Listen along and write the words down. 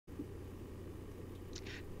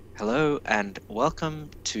Hello and welcome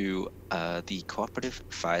to the Cooperative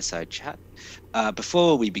Fireside Chat.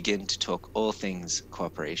 Before we begin to talk all things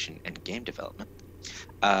cooperation and game development,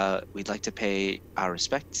 we'd like to pay our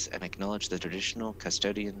respects and acknowledge the traditional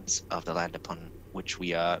custodians of the land upon which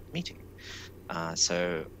we are meeting. I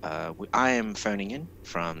am phoning in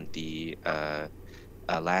from the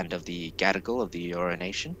land of the Gadigal of the Eora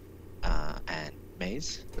Nation and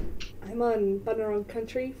Maize. I'm on Bunurong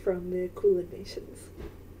country from the Kulin Nations.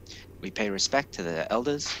 We pay respect to the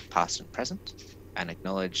elders, past and present, and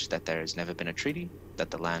acknowledge that there has never been a treaty, that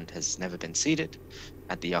the land has never been ceded,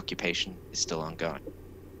 and the occupation is still ongoing.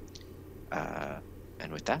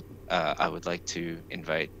 And with that, I would like to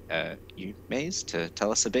invite you, Maize, to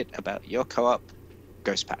tell us a bit about your co-op,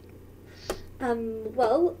 Ghost Pattern.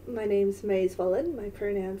 Well, my name's Maize Wallin. My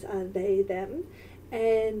pronouns are they, them,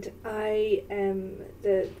 and I am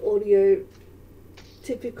the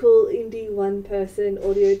typical indie one-person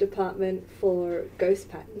audio department for Ghost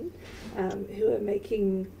Pattern, who are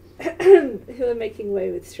making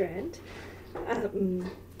Wayward Strand.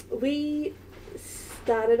 We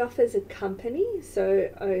started off as a company, so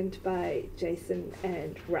owned by Jason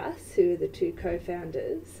and Russ, who are the two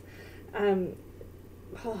co-founders.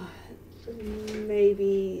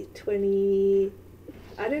 Maybe 20,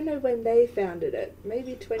 I don't know when they founded it,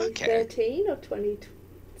 maybe 2013 or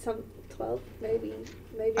 2012, maybe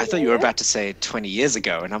I thought you were about to say 20 years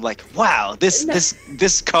ago, and I'm like, wow,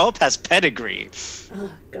 this co-op has pedigree.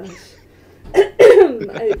 Oh gosh.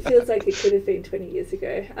 It feels like it could have been 20 years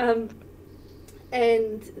ago.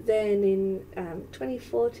 And then in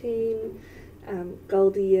 2014,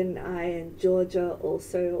 Goldie and I and Georgia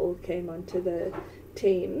also all came onto the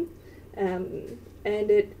team. And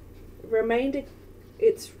it's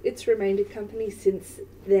remained a company since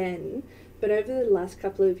then, but over the last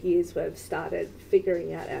couple of years we've started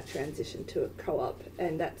figuring out our transition to a co-op,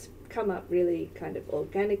 and that's come up really kind of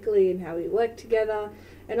organically in how we work together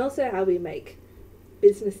and also how we make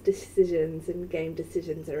business decisions and game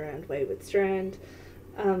decisions around Wayward Strand.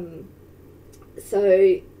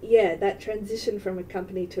 So yeah, that transition from a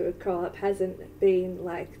company to a co-op hasn't been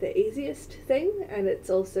like the easiest thing, and it's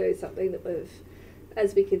also something that we've,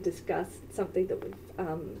 as we can discuss, something that we've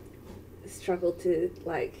struggled to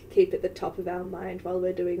like keep at the top of our mind while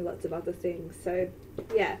we're doing lots of other things. So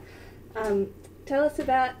yeah, tell us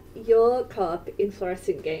about your co-op,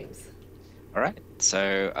 Inflorescent Games. All right,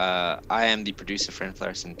 so I am the producer for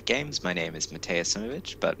Inflorescent Games. My name is Mateja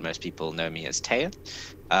Simovic, but most people know me as Taya.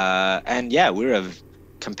 And yeah,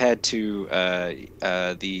 compared to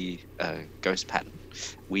the Ghost Pattern,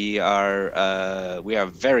 we are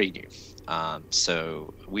very new.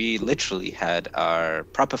 So we literally had our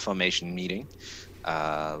proper formation meeting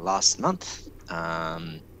last month.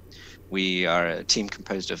 We are a team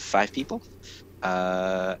composed of 5 people.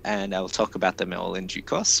 And I'll talk about them all in due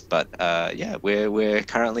course. But yeah, we're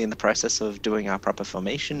currently in the process of doing our proper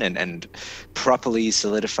formation and properly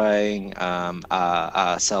solidifying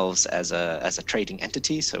ourselves as a trading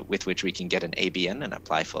entity, so with which we can get an ABN and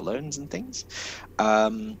apply for loans and things.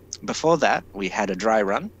 Before that, we had a dry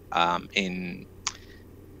run in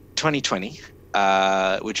 2020,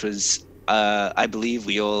 which was, I believe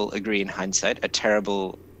we all agree in hindsight, a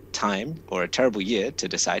terrible time or a terrible year to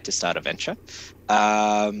decide to start a venture,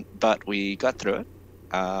 but we got through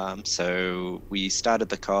it. So we started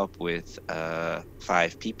the co-op with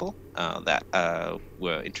 5 people that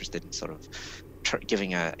were interested in sort of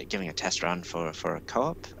giving a test run for a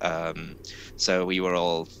co-op. So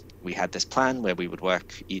we had this plan where we would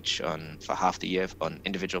work each for half the year on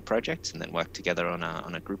individual projects and then work together on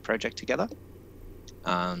a group project together.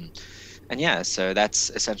 And yeah, so that's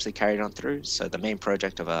essentially carried on through. So the main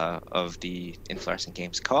project of the Inflorescent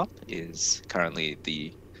Games co-op is currently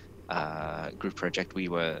the group project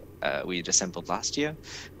we'd assembled last year.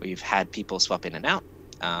 We've had people swap in and out,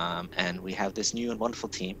 and we have this new and wonderful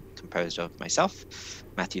team composed of myself,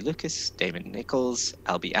 Matthew Lucas, Damon Nichols,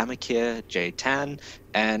 Albie Amakir, Jay Tan,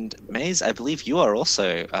 and Maize. I believe you are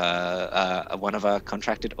also one of our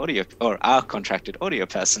contracted audio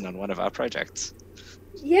person on one of our projects.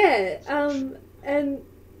 Yeah, and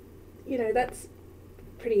you know that's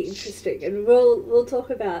pretty interesting, and we'll talk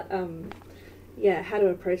about how to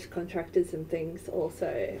approach contractors and things.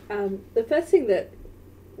 Also, the first thing that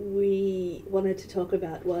we wanted to talk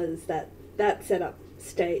about was that setup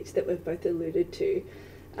stage that we've both alluded to.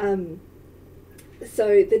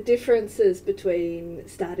 So the differences between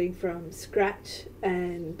starting from scratch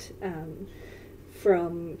and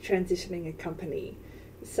from transitioning a company.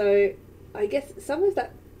 So I guess some of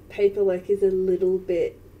that paperwork is a little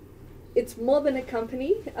bit, it's more than a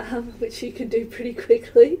company, which you can do pretty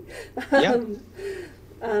quickly. Yeah.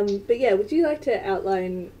 But yeah, would you like to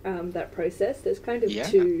outline that process? There's kind of Yeah.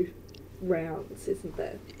 2 rounds, isn't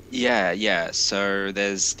there? Yeah. So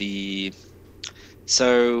there's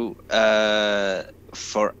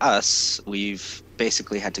for us, we've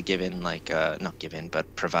basically had to give in, like, not give in,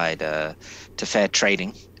 but provide to Fair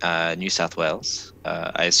Trading, New South Wales.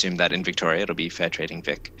 I assume that in Victoria it'll be Fair Trading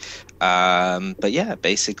Vic. But yeah,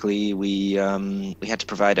 basically we had to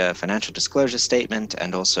provide a financial disclosure statement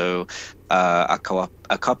and also a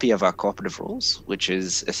copy of our cooperative rules, which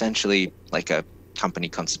is essentially like a company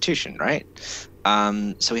constitution, right?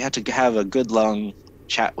 So we had to have a good long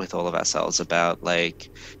chat with all of ourselves about, like,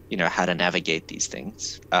 how to navigate these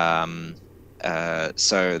things.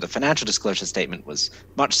 So the financial disclosure statement was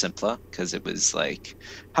much simpler because it was like,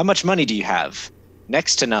 how much money do you have?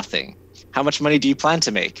 Next to nothing. How much money do you plan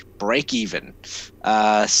to make? Break even.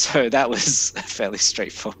 So that was fairly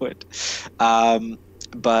straightforward.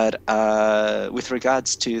 But with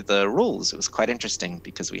regards to the rules, it was quite interesting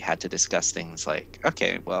because we had to discuss things like,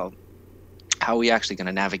 okay, well, how are we actually going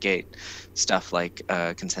to navigate stuff like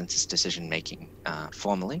consensus decision making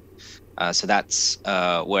formally? So that's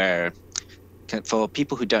where, for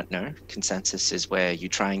people who don't know, consensus is where you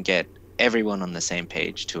try and get everyone on the same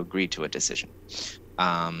page to agree to a decision,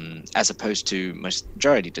 as opposed to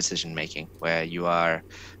majority decision making, where you are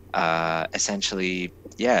essentially,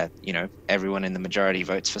 everyone in the majority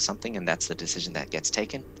votes for something, and that's the decision that gets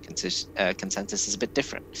taken. Consensus is a bit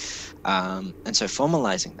different, and so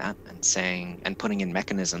formalizing that and saying and putting in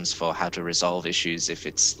mechanisms for how to resolve issues if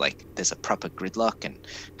it's like there's a proper gridlock, and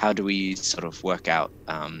how do we sort of work out,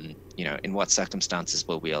 in what circumstances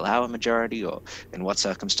will we allow a majority, or in what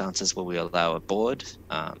circumstances will we allow a board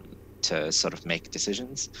to sort of make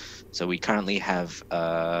decisions. So we currently have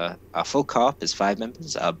our full co-op is 5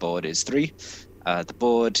 members, our board is 3. The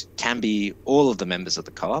board can be all of the members of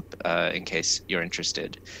the co-op, in case you're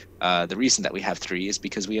interested. The reason that we have 3 is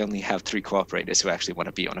because we only have 3 cooperators who actually want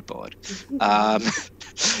to be on a board.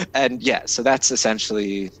 And yeah, so that's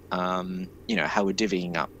essentially, how we're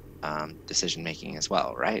divvying up decision making as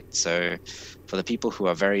well, right? So for the people who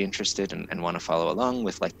are very interested and want to follow along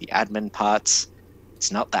with like the admin parts,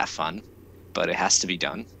 it's not that fun, but it has to be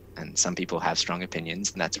done. And some people have strong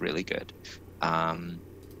opinions, and that's really good.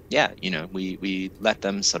 We let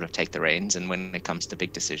them sort of take the reins, and when it comes to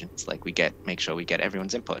big decisions, like make sure we get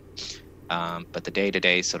everyone's input. But the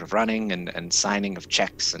day-to-day sort of running and signing of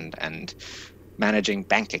checks and managing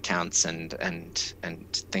bank accounts and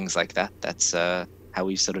things like that, that's how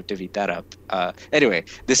we sort of divvied that up. Anyway,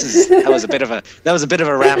 that was a bit of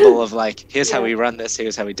a ramble of like, here's how we run this,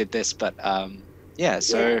 here's how we did this, but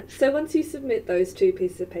so once you submit those 2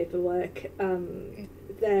 pieces of paperwork,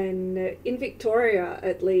 then in Victoria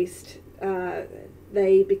at least,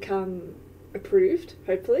 they become approved,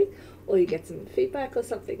 hopefully, or you get some feedback or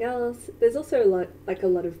something else. There's also a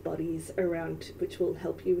lot of bodies around which will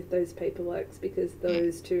help you with those paperworks, because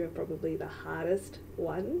those 2 are probably the hardest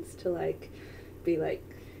ones to be like,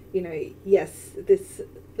 yes,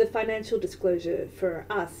 the financial disclosure for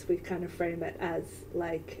us, we kind of frame it as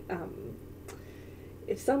like,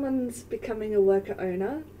 if someone's becoming a worker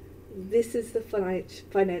owner, this is the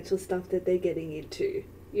financial stuff that they're getting into,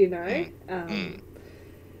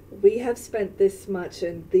 we have spent this much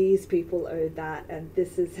and these people owe that, and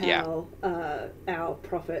this is how our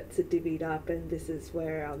profits are divvied up, and this is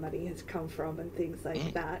where our money has come from, and things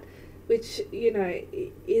like that, which,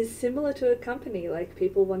 is similar to a company. Like,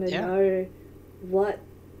 people want to know what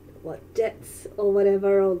debts or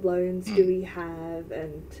whatever, or loans do we have,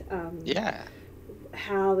 and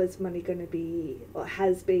how is money going to be, or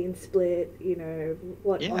has been split,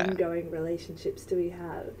 what ongoing relationships do we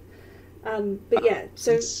have? But yeah,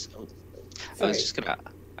 so I was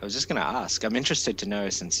just gonna ask, I'm interested to know,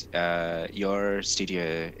 since your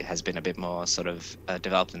studio has been a bit more sort of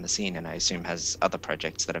developed in the scene, and I assume has other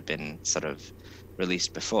projects that have been sort of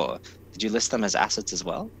released before. Did you list them as assets as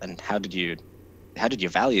well? And how did you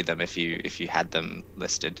value them if you had them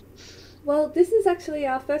listed? Well, this is actually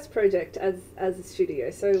our first project as a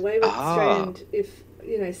studio. So Wayward Strand, if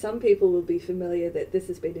some people will be familiar that this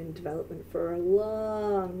has been in development for a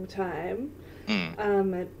long time.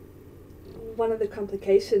 One of the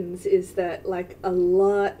complications is that a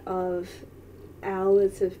lot of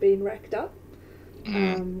hours have been racked up.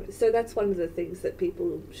 So that's one of the things that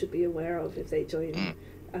people should be aware of if they join,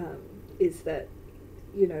 is that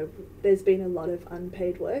there's been a lot of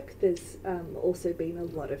unpaid work. There's also been a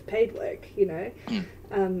lot of paid work,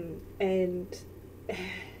 and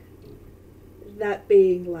that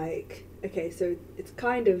being okay, so it's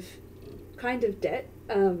kind of debt,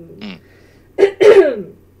 and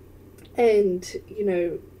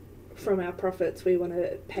from our profits, we want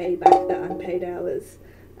to pay back the unpaid hours,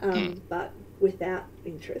 but without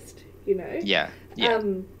interest, you know. Yeah.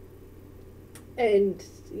 And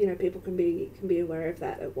you know, people can be aware of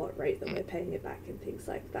that, at what rate that we're paying it back and things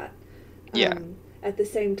like that. At the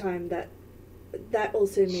same time, that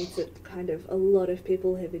also means that kind of a lot of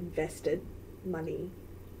people have invested money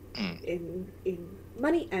in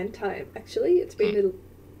money and time. Actually, it's been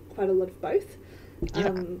quite a lot of both.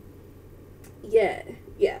 Then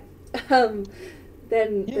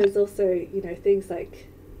there's also, you know, things like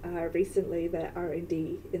recently the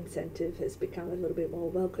R&D incentive has become a little bit more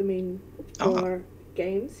welcoming for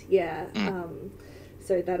games.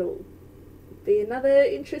 So that'll be another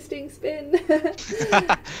interesting spin.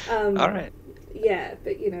 All right. Yeah,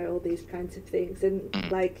 but you know, all these kinds of things, and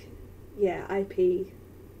like, IP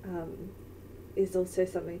is also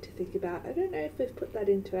something to think about. I don't know if we've put that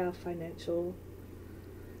into our financial.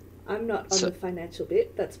 I'm not on the financial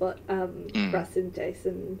bit. That's what Russ and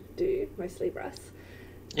Jason do, mostly Russ.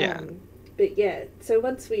 But yeah, so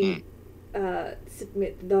once we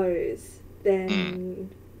submit those, then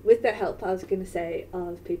with the help, I was going to say,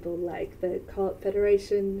 of people like the Co-op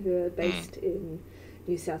Federation, who are based in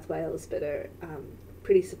New South Wales, but are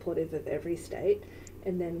pretty supportive of every state.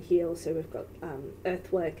 And then here also we've got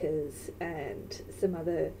Earthworkers and some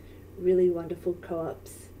other really wonderful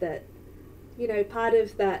co-ops that, you know, part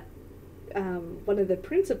of that, one of the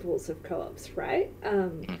principles of co-ops, right,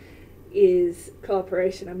 is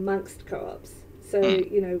cooperation amongst co-ops. So,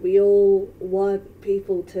 you know, we all want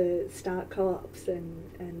people to start co-ops and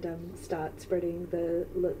start spreading the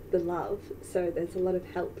love. So there's a lot of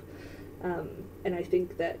help. And I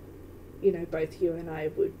think that, you know, both you and I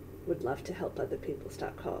would love to help other people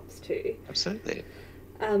start co-ops too. Absolutely.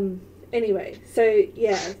 Anyway, so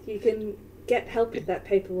yeah, you can get help with that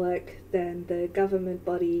paperwork, then the government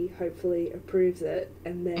body hopefully approves it,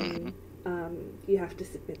 and then you have to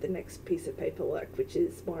submit the next piece of paperwork, which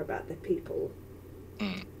is more about the people.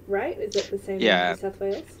 Right? Is it the same in New South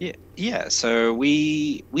Wales? Yeah. So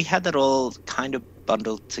we had that all kind of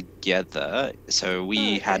bundled together. So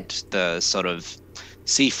we had the sort of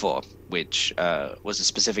C4, which was a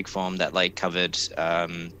specific form that like covered,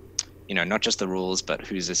 you know, not just the rules, but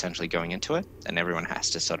who's essentially going into it, and everyone has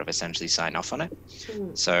to sort of essentially sign off on it.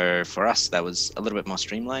 So for us, that was a little bit more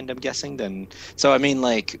streamlined, I'm guessing. So I mean,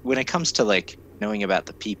 like when it comes to like knowing about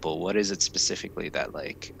the people, what is it specifically that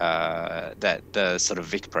like that the sort of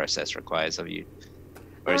Vic process requires of you,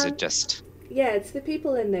 or is it just? Yeah, it's the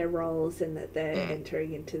people and their roles, and that they're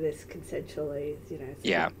entering into this consensually, you know, it's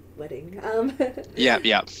a wedding.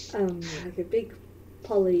 Like a big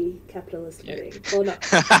poly-capitalist wedding. Well, not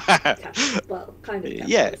capitalist, well, kind of capitalist.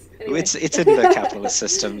 Yeah, anyway. It's in the capitalist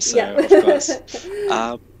system, so of course.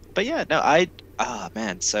 But yeah, no,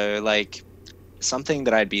 man, so like something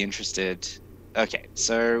that I'd be interested. Okay,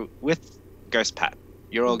 so with Ghost Pat,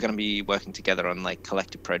 you're all going to be working together on like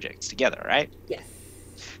collective projects together, right? Yes.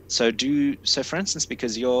 So for instance,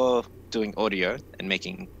 because you're doing audio and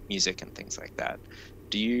making music and things like that,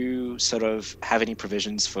 do you sort of have any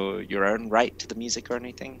provisions for your own right to the music or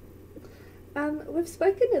anything? We've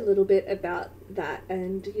spoken a little bit about that,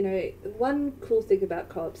 and you know, one cool thing about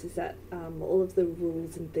co-ops is that all of the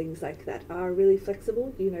rules and things like that are really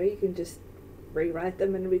flexible. You know, you can just rewrite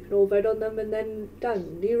them and we can all vote on them, and then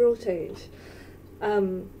done, new rule change.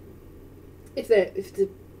 If it's a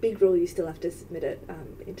big rule, you still have to submit it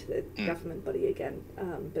into the government body again,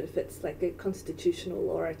 but if it's like a constitutional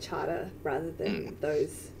or a charter rather than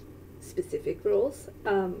those specific rules,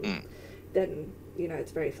 then you know,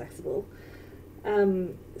 it's very flexible.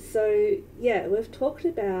 So yeah, we've talked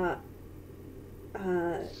about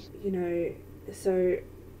you know, so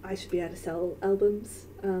I should be able to sell albums.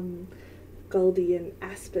 Goldie and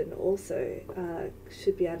Aspen also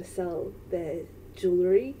should be able to sell their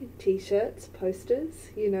jewellery, t-shirts, posters,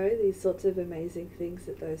 you know, these sorts of amazing things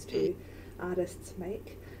that those two artists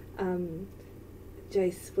make.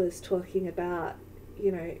 Jace was talking about,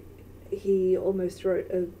 you know, he almost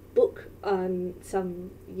wrote a book on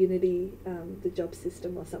some Unity, the job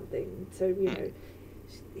system or something, so, you know,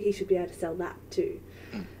 he should be able to sell that too.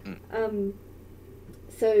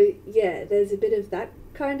 So yeah, there's a bit of that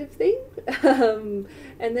kind of thing, and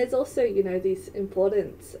there's also, you know, this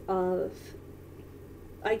importance of,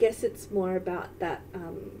 I guess it's more about that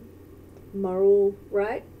moral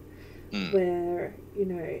right, where, you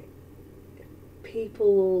know,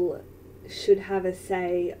 people should have a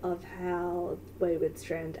say of how Wayward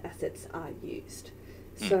Strand assets are used.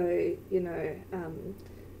 So, you know,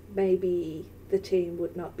 maybe the team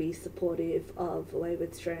would not be supportive of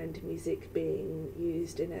Wayward Strand music being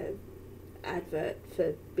used in a advert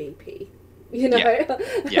for BP, you know,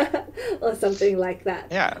 Yeah. or something like that.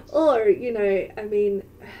 Yeah. Or, you know, I mean,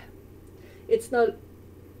 it's not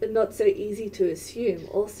so easy to assume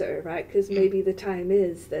also, right? Because maybe the time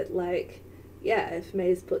is that, like, yeah, if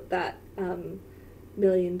Maize put that $1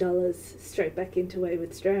 million straight back into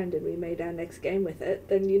Wayward Strand and we made our next game with it,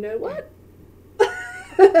 then you know what?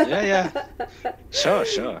 Yeah.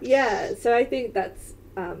 Sure. Yeah, so I think that's,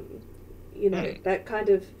 you know, that kind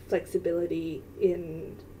of flexibility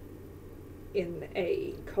in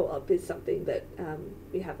a co-op is something that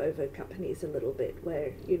we have over companies a little bit,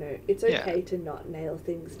 where, you know, it's okay to not nail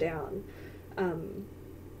things down.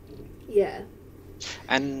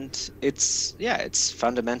 And it's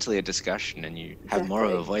fundamentally a discussion, and you have more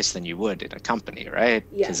of a voice than you would in a company, right?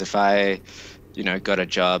 Because if I, you know, got a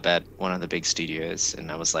job at one of the big studios and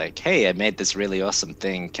I was like, hey, I made this really awesome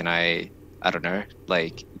thing, can I don't know,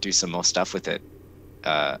 like, do some more stuff with it?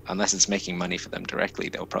 Unless it's making money for them directly,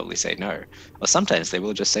 they'll probably say no. Or sometimes they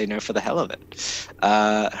will just say no for the hell of it.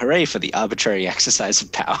 Hooray for the arbitrary exercise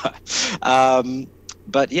of power.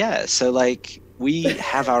 But yeah, so like we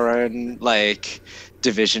have our own like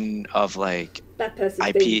division of like that person's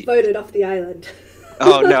IP. being voted off the island.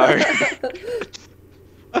 Oh no.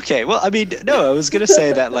 Okay, well, I mean, no, I was going to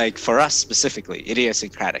say that, like, for us specifically,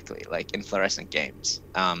 idiosyncratically, like, Inflorescent games.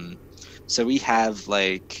 So we have,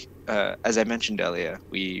 like, as I mentioned earlier,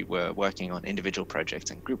 we were working on individual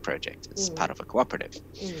projects and group projects as part of a cooperative.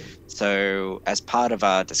 So as part of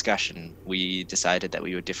our discussion, we decided that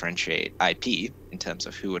we would differentiate IP in terms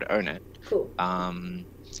of who would own it. Cool.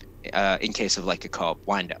 In case of like a co-op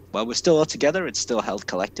wind-up. Well, we're still all together, it's still held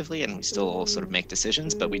collectively, and we still all sort of make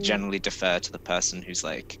decisions, but we generally defer to the person who's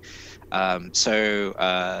like...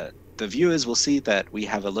 the viewers will see that we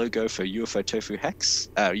have a logo for UFO TOFU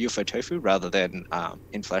UFO TOFU, rather than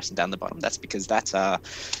Inflorescent down the bottom. That's because that's our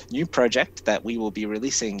new project that we will be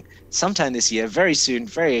releasing sometime this year, very soon,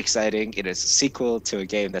 very exciting. It is a sequel to a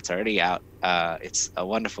game that's already out. It's a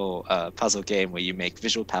wonderful puzzle game where you make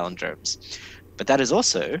visual palindromes. But that is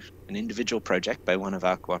also an individual project by one of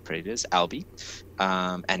our cooperators, Albie,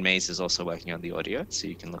 and Maize is also working on the audio, so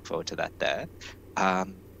you can look forward to that there.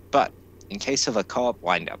 But in case of a co-op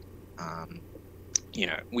wind-up, you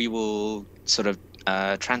know, we will sort of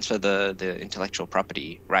transfer the intellectual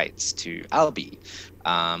property rights to Albie.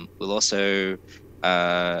 We'll also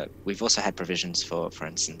we've also had provisions for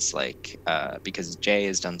instance, like because Jay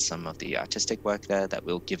has done some of the artistic work there, that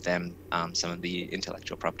will give them some of the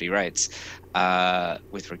intellectual property rights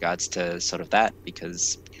with regards to sort of that,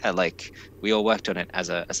 because like we all worked on it as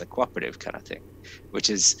a cooperative kind of thing, which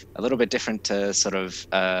is a little bit different to sort of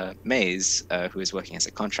Maize, who is working as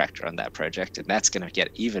a contractor on that project, and that's going to get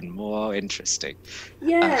even more interesting.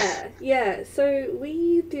 Yeah. So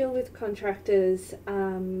we deal with contractors.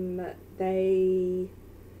 They,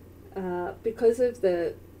 because of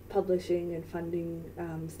the publishing and funding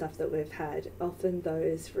stuff that we've had, often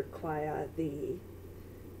those require the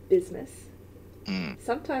business.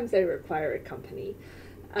 Sometimes they require a company,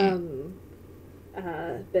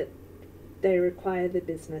 but they require the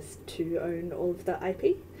business to own all of the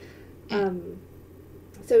IP.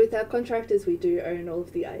 So with our contractors, we do own all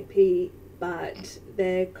of the IP, but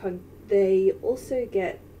they also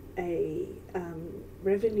get a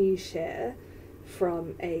revenue share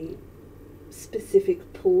from a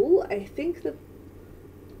specific pool. I think the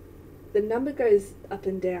number goes up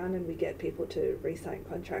and down, and we get people to re-sign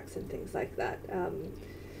contracts and things like that.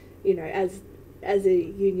 You know, as a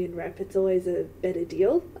union rep, it's always a better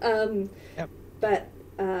deal. But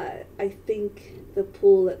I think the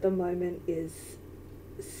pool at the moment is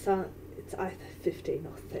it's either 15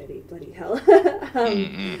 or 30, bloody hell,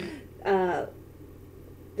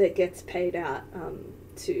 that gets paid out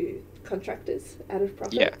to contractors out of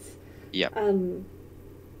profits. And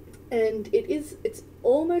it's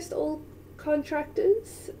almost all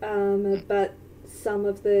contractors, but some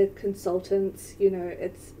of the consultants, you know,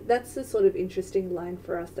 that's the sort of interesting line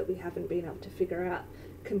for us that we haven't been able to figure out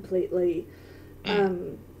completely.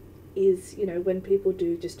 Is, you know, when people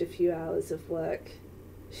do just a few hours of work,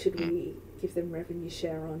 should we give them revenue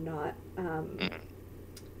share or not?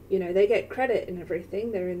 You know, they get credit and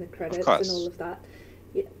everything, they're in the credits and all of that.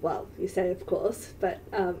 Yeah, well, you say of course, but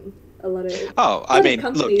a lot of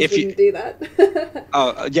companies wouldn't do that.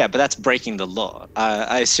 Yeah, but that's breaking the law.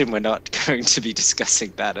 I assume we're not going to be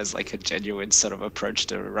discussing that as like a genuine sort of approach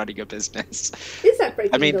to running a business. Is that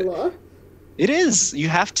breaking the law? It is. You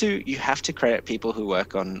have to credit people who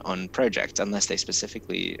work on projects unless they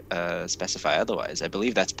specifically specify otherwise. I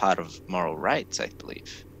believe that's part of moral rights, I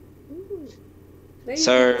believe. Maybe you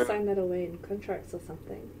can sign that away in contracts or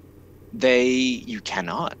something. You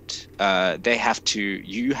cannot.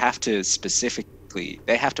 You have to specifically,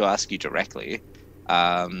 they have to ask you directly,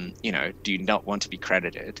 do you not want to be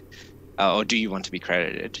credited? Or do you want to be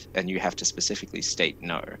credited? And you have to specifically state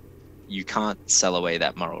no. You can't sell away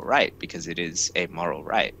that moral right because it is a moral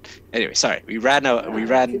right. Anyway, sorry, we ran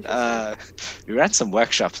some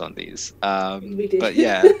workshops on these. We did. But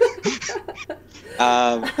yeah,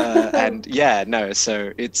 and yeah, no.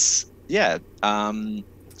 So it's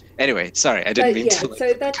Anyway, sorry, I didn't mean to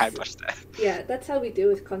kibosh that. Yeah, that's how we deal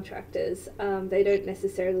with contractors. They don't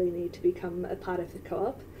necessarily need to become a part of the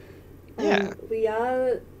co-op. Yeah,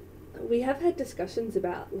 we have had discussions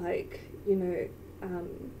about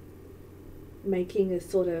making a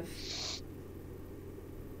sort of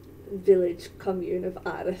village commune of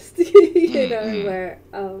artists, where,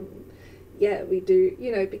 we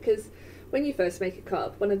do, because when you first make a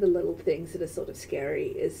co-op, one of the little things that are sort of scary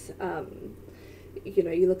is,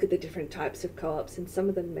 you look at the different types of co-ops and some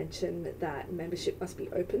of them mention that membership must be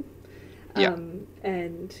open. And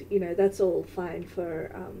that's all fine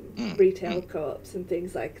for retail co-ops and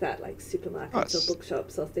things like that, like supermarkets or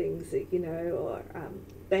bookshops or things, or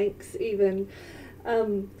banks even.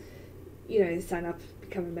 Sign up,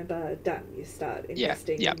 become a member, done, you start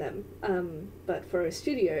investing in them. But for a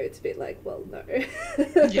studio, it's a bit like, well, no.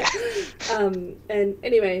 And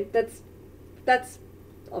anyway, that's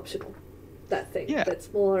optional. That thing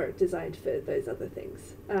that's more designed for those other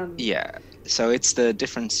things. So it's the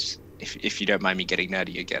difference. If you don't mind me getting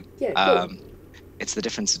nerdy again. Cool. It's the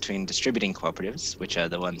difference between distributing cooperatives, which are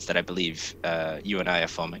the ones that I believe you and I are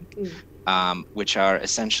forming, which are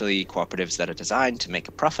essentially cooperatives that are designed to make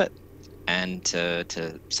a profit and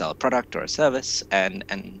to sell a product or a service and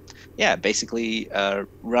basically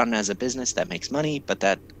run as a business that makes money, but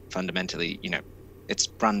that fundamentally, it's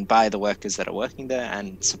run by the workers that are working there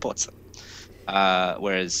and supports them.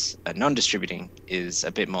 Whereas non-distributing is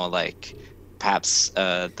a bit more like perhaps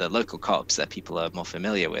the local co-ops that people are more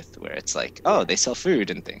familiar with, where it's like, they sell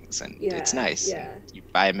food and things, and it's nice. Yeah. And you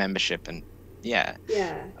buy a membership, and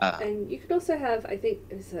and you could also have, I think,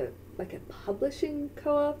 there's a publishing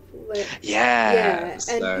co-op. And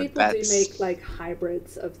so people do make like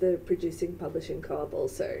hybrids of the producing publishing co-op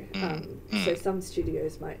also. So some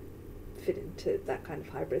studios might fit into that kind of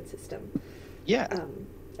hybrid system.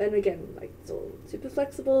 And again, like, it's all super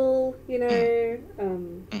flexible, which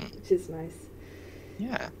is nice.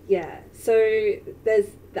 So there's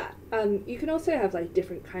that. You can also have like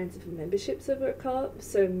different kinds of memberships over a co-op.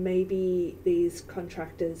 So maybe these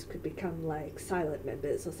contractors could become like silent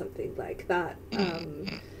members or something like that.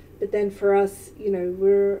 But then for us,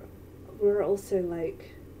 we're also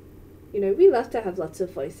like, we love to have lots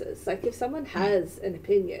of voices. Like if someone has an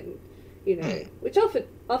opinion, which often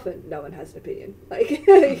no one has an opinion. Like,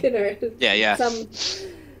 some,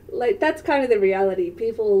 like, that's kind of the reality.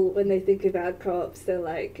 People, when they think about co-ops, they're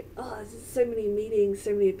like, oh, there's so many meetings,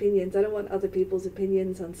 so many opinions. I don't want other people's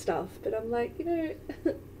opinions on stuff. But I'm like,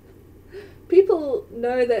 people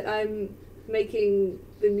know that I'm making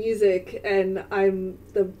the music and I'm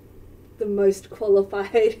the most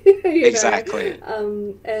qualified, exactly.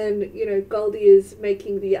 And, Goldie is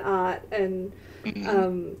making the art and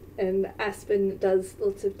Aspen does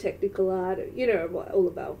lots of technical art, all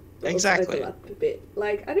about overlap a bit.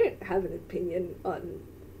 Like, I don't have an opinion on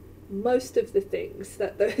most of the things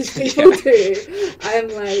that those people do. I'm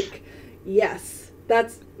like, yes,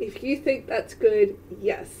 if you think that's good,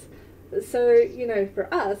 yes. So,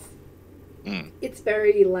 for us, it's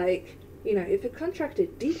very like, if a contractor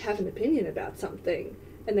did have an opinion about something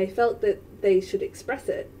and they felt that they should express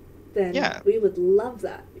it, then we would love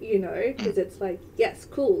that, because it's like, yes,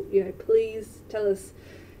 cool, please tell us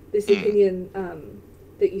this opinion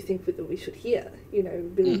that you think that we should hear,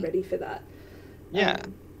 really ready for that.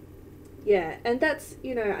 And that's,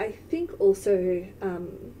 I think also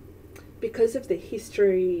because of the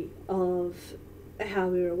history of how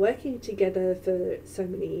we were working together for so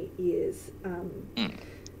many years,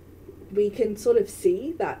 we can sort of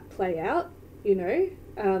see that play out,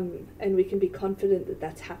 and we can be confident that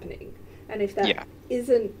that's happening. And if that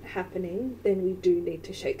isn't happening, then we do need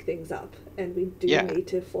to shake things up, and we do need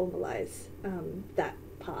to formalize that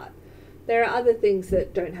part. There are other things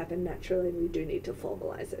that don't happen naturally, and we do need to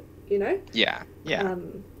formalize it,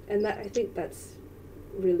 and that, I think that's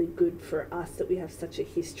really good for us, that we have such a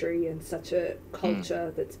history and such a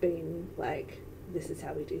culture that's been like, this is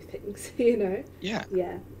how we do things,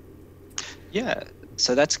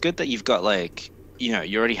 So that's good that you've got, like, you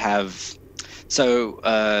already have So,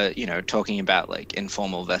 talking about like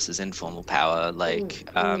informal versus informal power, like,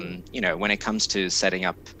 when it comes to setting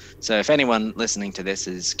up. So if anyone listening to this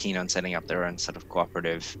is keen on setting up their own sort of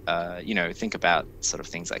cooperative, think about sort of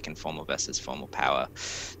things like informal versus formal power.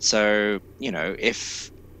 So,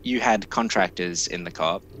 if you had contractors in the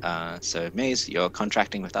co-op, so Maize, you're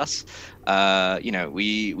contracting with us.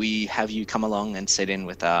 We have you come along and sit in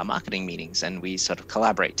with our marketing meetings, and we sort of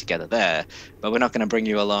collaborate together there. But we're not going to bring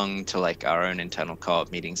you along to like our own internal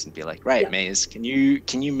co-op meetings and be like, right, Maize, can you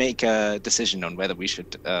make a decision on whether we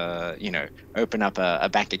should, open up a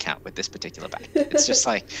bank account with this particular bank? It's just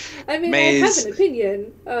like, I mean, Maize... I have an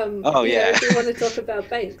opinion. If you want to talk about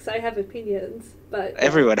banks, I have opinions, but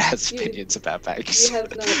everyone has opinions about banks. You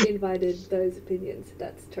have not invited those opinions.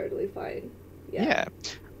 That's totally fine. Yeah.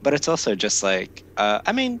 But it's also just like,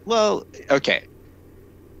 okay,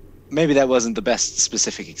 maybe that wasn't the best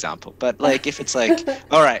specific example, but like if it's like,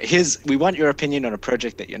 all right, we want your opinion on a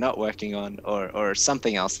project that you're not working on, or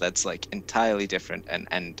something else that's like entirely different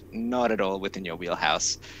and not at all within your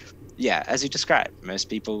wheelhouse. Yeah, as you described, most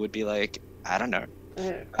people would be like, I don't know.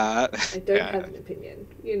 I don't have an opinion,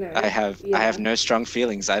 I have no strong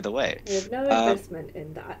feelings either way. I have no investment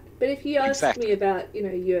in that. But if you asked me about,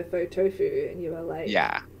 UFO tofu, and you were like,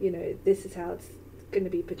 this is how it's going to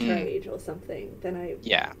be portrayed or something, then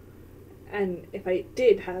and if I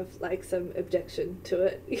did have like some objection to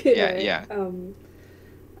it,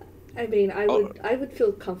 I would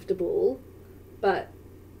feel comfortable, but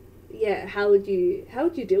how would you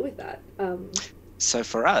deal with that? So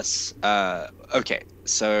for us,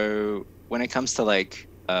 so when it comes to like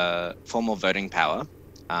formal voting power,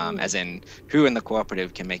 as in who in the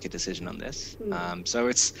cooperative can make a decision on this. So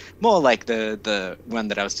it's more like the one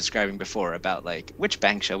that I was describing before about like, which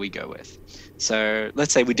bank shall we go with? So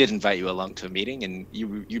let's say we did invite you along to a meeting and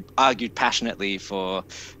you argued passionately for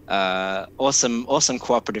awesome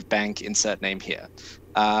cooperative bank, insert name here.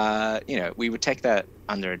 We would take that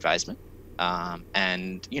under advisement.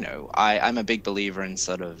 And I'm a big believer in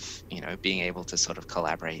sort of being able to sort of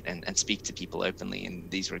collaborate and speak to people openly in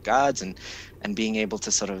these regards, and being able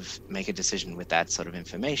to sort of make a decision with that sort of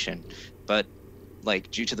information. But like,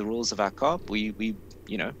 due to the rules of our co-op, we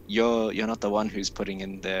you're not the one who's putting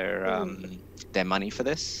in their money for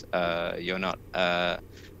this. You're not a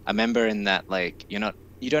member in that, like,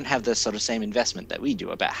 you don't have the sort of same investment that we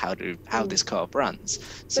do about how this co-op runs.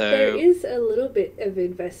 So but there is a little bit of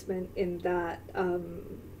investment in that.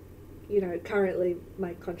 Currently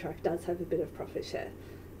my contract does have a bit of profit share.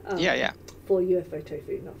 For UFO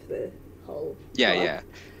tofu, not for the whole. Co-op.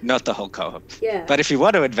 Not the whole co-op. Yeah. But if you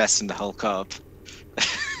want to invest in the whole co-op.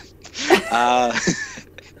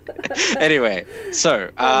 Anyway,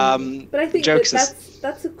 so but I think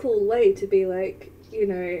that's a cool way to be like,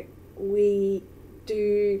 we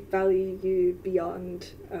do value you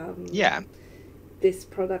beyond this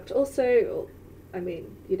product. Also,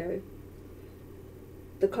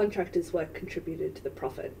 the contractor's work contributed to the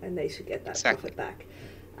profit, and they should get that profit back.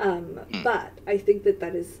 But I think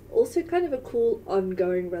that is also kind of a cool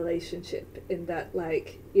ongoing relationship, in that,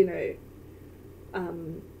 like,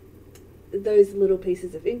 those little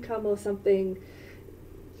pieces of income or something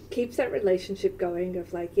keeps that relationship going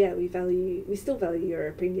of like, we still value your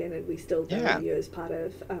opinion, and we still value you as part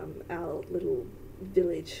of our little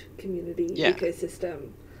village community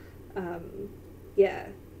ecosystem.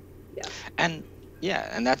 And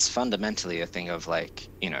that's fundamentally a thing of like,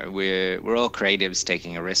 we're all creatives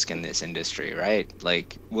taking a risk in this industry, right?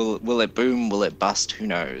 Like, will it boom? Will it bust? Who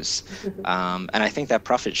knows? And I think that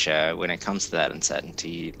profit share, when it comes to that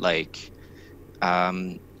uncertainty, like,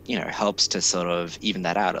 helps to sort of even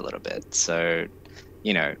that out a little bit. So,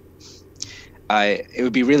 it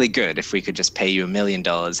would be really good if we could just pay you $1 million,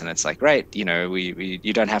 and it's like, right, you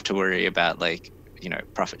don't have to worry about like,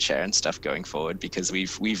 profit share and stuff going forward, because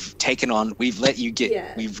we've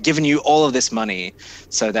given you all of this money,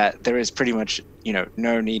 so that there is pretty much,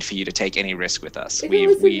 no need for you to take any risk with us. If it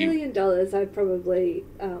was $1 million, I'd probably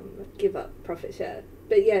give up profit share.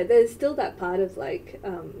 But there's still that part of like,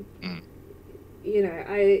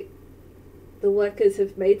 the workers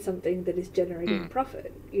have made something that is generating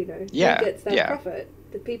profit. Who gets that profit?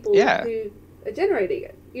 The people who are generating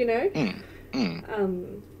it.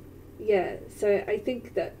 So I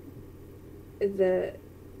think that the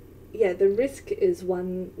risk is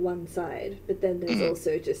one side, but then there's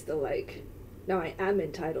also just the like, no, I am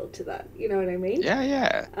entitled to that. You know what I mean?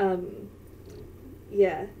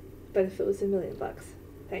 But if it was $1 million,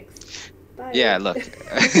 thanks. Bye. Yeah, look.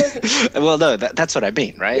 Well, no, that's what I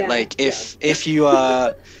mean, right? Yeah, like, if you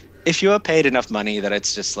are paid enough money that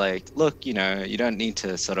it's just like, look, you don't need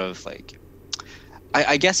to sort of like,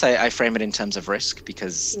 I guess I frame it in terms of risk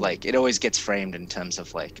because like it always gets framed in terms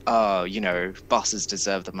of like, oh, you know, bosses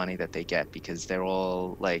deserve the money that they get because they're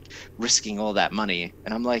all like risking all that money.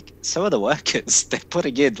 And I'm like, so are the workers. They're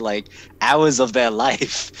putting in like hours of their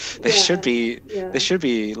life. They should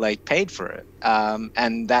be like paid for it.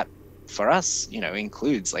 And that for us, you know,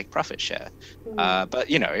 includes like profit share. But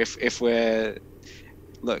you know, if we're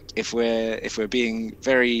look, if we're being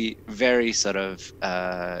very, very sort of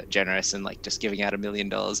generous and like just giving out $1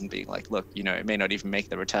 million and being like, look, you know, it may not even make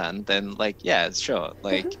the return, then like, yeah, sure.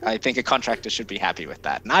 Like, I think a contractor should be happy with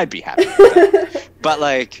that, and I'd be happy with that. But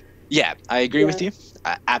like, yeah, I agree with you.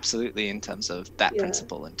 Absolutely, in terms of that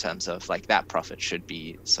principle, in terms of like that profit should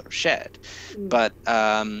be sort of shared. But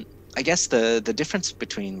I guess the difference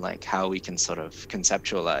between like how we can sort of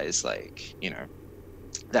conceptualize like, you know,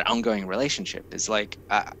 that ongoing relationship is like,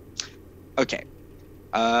 okay,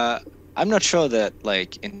 I'm not sure that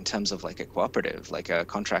like in terms of like a cooperative, like a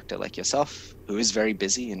contractor like yourself who is very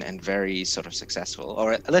busy and very sort of successful,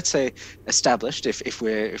 or let's say established, if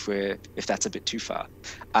that's a bit too far,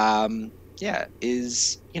 yeah,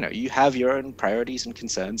 is, you know, you have your own priorities and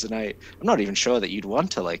concerns, and I'm not even sure that you'd want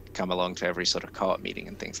to like come along to every sort of co-op meeting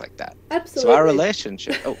and things like that. Absolutely. So our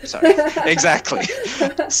relationship, oh, sorry, exactly.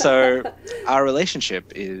 So our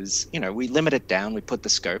relationship is, you know, we limit it down, we put the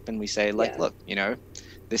scope, and we say like, look, you know,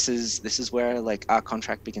 this is where like our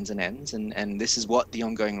contract begins and ends, and this is what the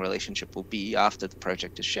ongoing relationship will be after the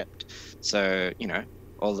project is shipped. So, you know,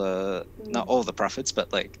 not all the profits,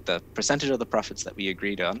 but like the percentage of the profits that we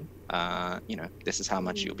agreed on, you know, this is how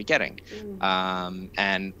much you'll be getting.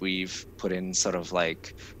 And we've put in sort of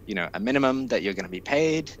like, you know, a minimum that you're going to be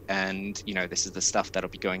paid, and, you know, this is the stuff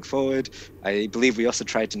that'll be going forward. I believe we also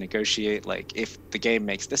tried to negotiate like, if the game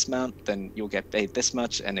makes this amount, then you'll get paid this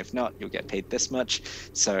much, and if not, you'll get paid this much.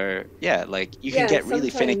 So yeah, like you can get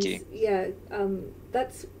really finicky. Yeah,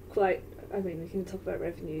 that's quite, I mean, we can talk about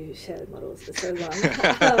revenue share models for so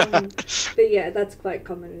long. But yeah, that's quite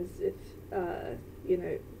common, is if, you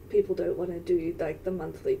know, people don't want to do like the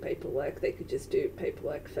monthly paperwork, they could just do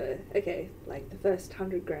paperwork for, okay, like the first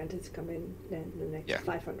 100 grand has come in, and the next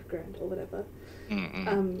 500 grand or whatever.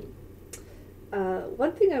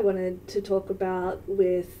 One thing I wanted to talk about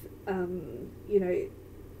with, you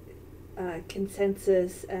know,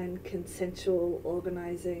 consensus and consensual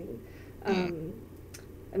organizing,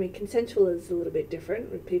 I mean, consensual is a little bit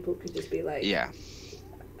different. People could just be like,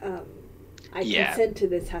 I consent to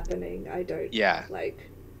this happening. I don't like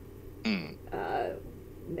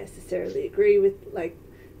necessarily agree with, like,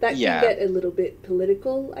 that can get a little bit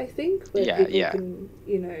political, I think, where people can,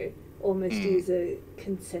 you know, almost use a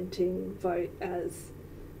consenting vote as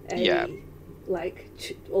a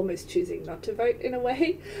like almost choosing not to vote in a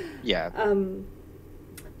way.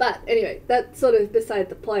 But anyway, that's sort of beside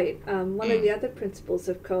the point. One of the other principles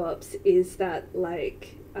of co-ops is that,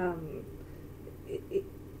 like,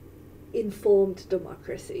 informed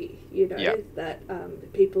democracy, you know, that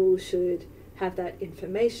people should have that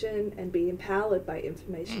information and be empowered by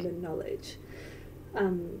information and knowledge.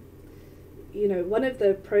 You know, one of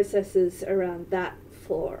the processes around that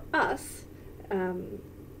for us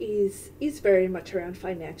is very much around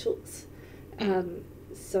financials.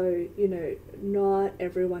 So, you know, not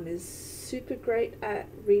everyone is super great at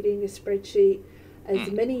reading a spreadsheet.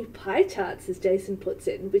 As many pie charts as Jason puts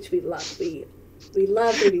in, which we love. We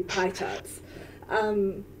love reading pie charts.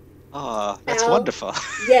 That's wonderful.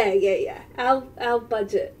 Yeah. Our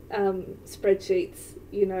budget spreadsheets,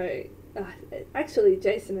 you know, actually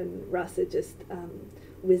Jason and Russ are just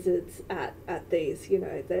wizards at these. You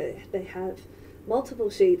know, they have multiple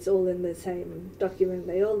sheets all in the same document.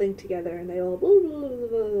 They all link together, and they all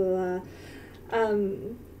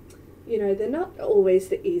you know, they're not always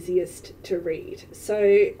the easiest to read. So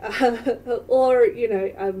or, you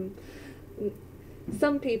know,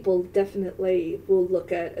 some people definitely will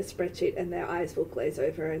look at a spreadsheet and their eyes will glaze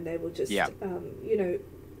over, and they will just you know,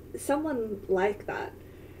 someone like that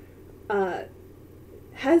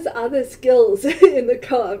has other skills in the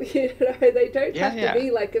co-op, you know. They don't have to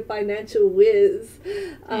be like a financial whiz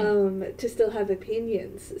to still have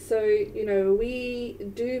opinions. So, you know, we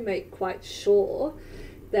do make quite sure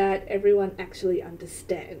that everyone actually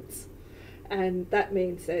understands. And that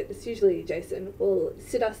means that it's usually Jason will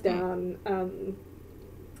sit us down,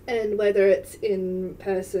 and whether it's in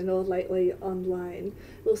person or lately online,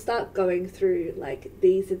 we'll start going through, like,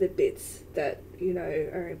 these are the bits that, you know,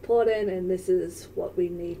 are important, and this is what we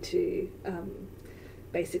need to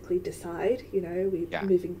basically decide. You know, we're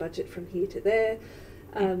moving budget from here to there.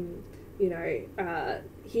 here are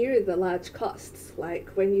the large costs. Like,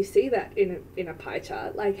 when you see that in a pie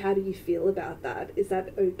chart, like, how do you feel about that? Is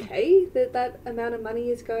that okay that that amount of money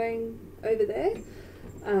is going over there?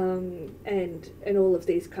 And all of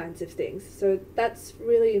these kinds of things. So that's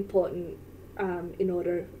really important in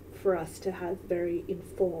order for us to have very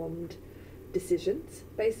informed decisions,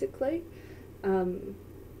 basically. And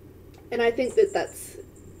I think that that's,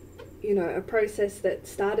 a process that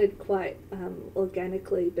started quite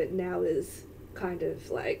organically, but now is kind of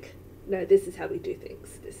like, no, this is how we do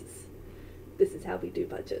things. This is how we do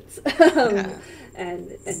budgets, and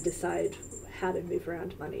decide how to move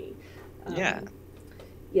around money. Yeah.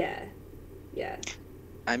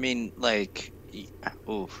 I mean, like,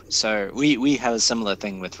 so we have a similar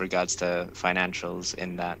thing with regards to financials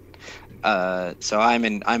in that. So I'm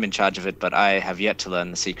in charge of it, but I have yet to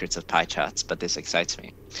learn the secrets of pie charts. But this excites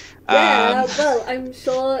me. Well, I'm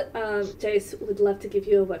sure Jace would love to give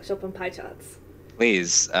you a workshop on pie charts.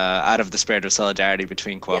 Please, out of the spirit of solidarity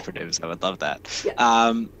between cooperatives, I would love that. Yeah.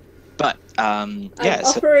 I'm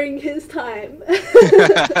offering his time.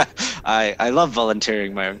 I love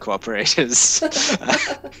volunteering my own cooperators.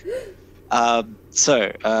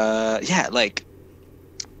 Like,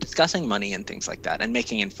 discussing money and things like that and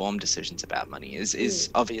making informed decisions about money is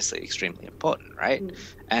obviously extremely important, right?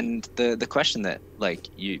 And the question that, like,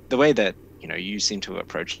 the way that you seem to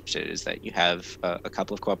approach it is that you have a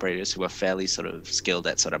couple of cooperators who are fairly sort of skilled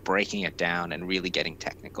at sort of breaking it down and really getting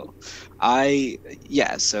technical.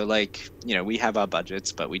 So, like, we have our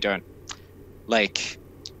budgets, but we don't, like,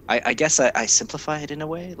 I guess I simplify it in a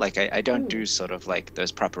way. Like, I don't do sort of like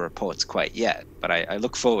those proper reports quite yet, but I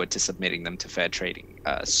look forward to submitting them to Fair Trading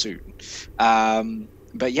soon.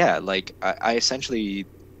 But yeah, like, I essentially,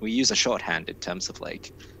 we use a shorthand in terms of,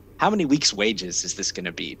 like, how many weeks' wages is this going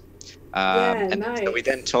to be? Nice. So we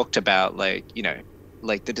then talked about, like,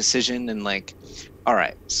 like the decision and, like, all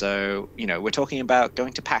right, so, we're talking about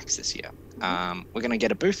going to PAX this year. We're going to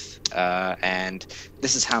get a booth, and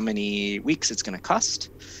this is how many weeks it's going to cost.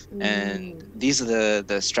 And these are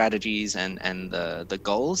the strategies and the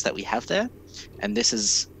goals that we have there. And this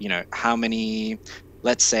is, how many,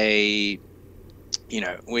 let's say,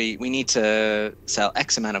 we need to sell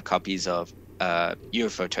X amount of copies of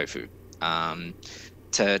UFO Tofu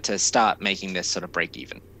to start making this sort of break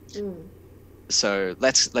even. So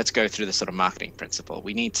let's go through the sort of marketing principle.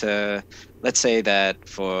 We need to, let's say that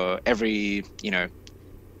for every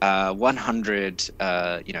 100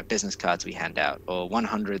 business cards we hand out, or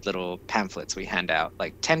 100 little pamphlets we hand out,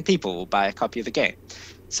 like 10 people will buy a copy of the game.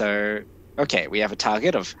 So okay, we have a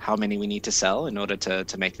target of how many we need to sell in order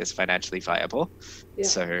to make this financially viable.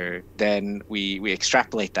 So then we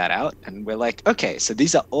extrapolate that out, and we're like, okay, so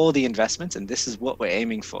these are all the investments and this is what we're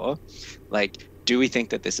aiming for. Like, do we think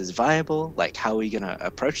that this is viable? Like, how are we going to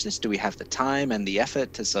approach this? Do we have the time and the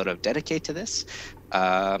effort to sort of dedicate to this?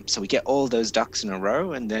 So we get all those ducks in a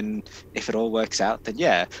row, and then if it all works out, then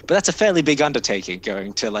yeah. But that's a fairly big undertaking,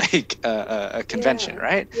 going to, like, a convention,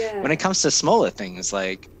 right? When it comes to smaller things,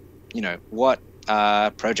 like, what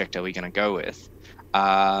project are we going to go with?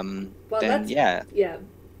 That's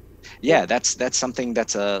something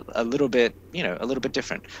that's a little bit, a little bit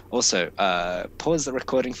different. Also, pause the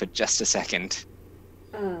recording for just a second.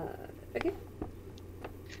 Okay.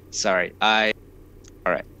 Sorry, all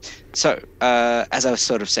right. So, as I was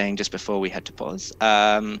sort of saying just before we had to pause,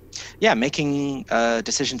 making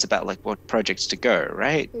decisions about, like, what projects to go,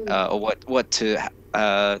 right? Or what to,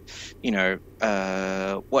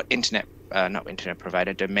 what internet, not internet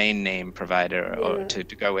provider, domain name provider, or to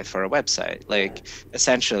go with for a website. Like,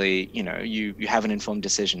 essentially, you have an informed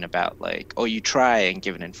decision about, like, or you try and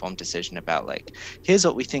give an informed decision about, like, here's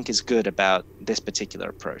what we think is good about this particular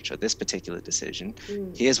approach or this particular decision.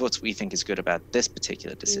 Here's what we think is good about this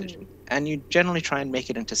particular decision. And you generally try and make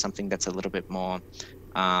it into something that's a little bit more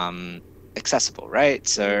accessible, right?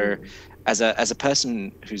 So as a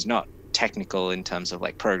person who's not technical in terms of,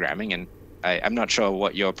 like, programming, and I'm not sure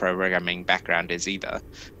what your programming background is either,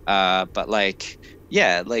 but, like,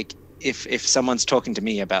 like, if someone's talking to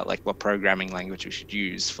me about, like, what programming language we should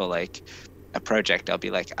use for, like, a project, I'll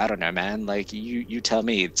be like, I don't know, man, like, you tell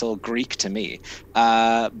me. It's all Greek to me.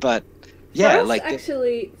 But yeah, for us, like,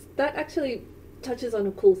 that actually touches on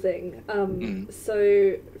a cool thing.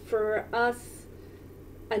 So for us,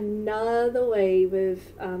 another way we've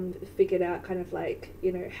figured out kind of, like,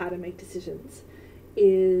 how to make decisions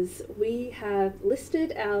is we have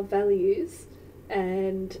listed our values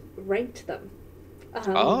and ranked them.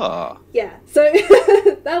 Yeah, so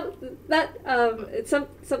that it's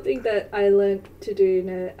something that I learned to do in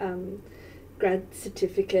a grad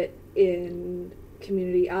certificate in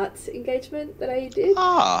community arts engagement that I did.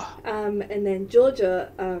 Ah. And then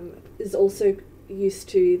Georgia is also used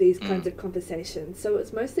to these kinds of conversations, so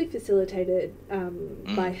it's mostly facilitated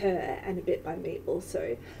by her and a bit by me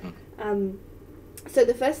also. So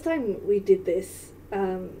the first time we did this,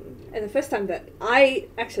 and the first time I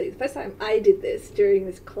did this during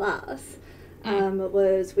this class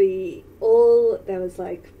was there was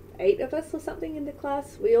like 8 of us or something in the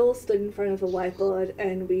class. We all stood in front of a whiteboard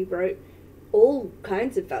and we wrote all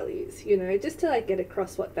kinds of values, you know, just to like get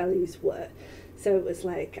across what values were. So it was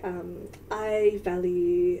like, I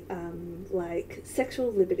value like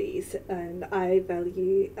sexual liberties, and I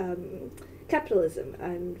value capitalism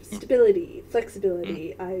and stability,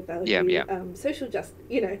 flexibility. I value social justice,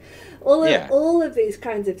 you know, all of these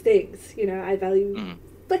kinds of things. You know, I value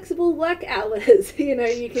flexible work hours. You know,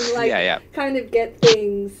 you can like kind of get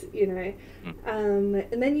things, you know, and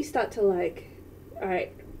then you start to like, all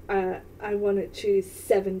right, I want to choose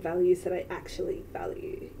 7 values that I actually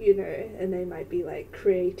value, you know, and they might be like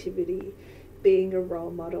creativity, being a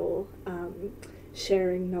role model,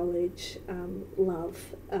 sharing knowledge,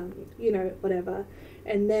 love, you know, whatever.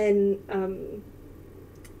 And then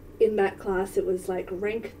in that class it was like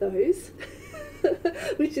rank those,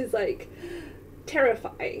 which is like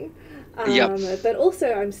terrifying. But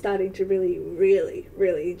also I'm starting to really, really,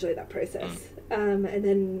 really enjoy that process. And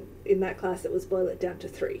then in that class it was boil it down to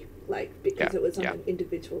 3, like, because it was on an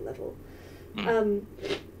individual level. On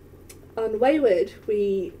Wayward,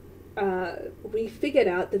 we figured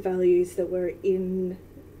out the values that were in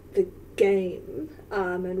the game,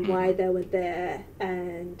 and why they were there,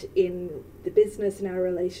 and in the business and our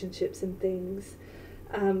relationships and things.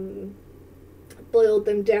 Boiled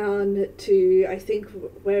them down to, I think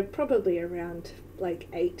we're probably around like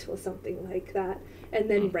 8 or something like that, and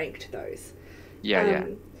then ranked those.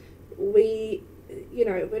 We, you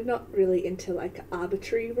know, we're not really into like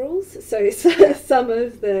arbitrary rules, so some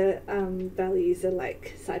of the values are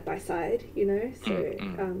like side by side, you know, so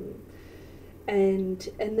and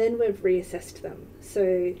then we've reassessed them. So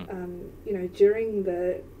you know, during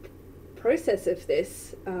the process of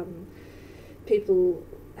this, people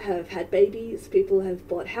have had babies, people have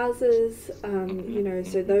bought houses, you know,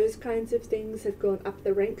 so those kinds of things have gone up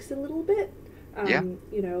the ranks a little bit.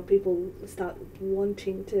 You know, people start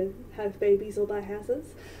wanting to have babies or buy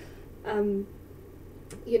houses.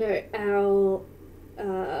 You know, our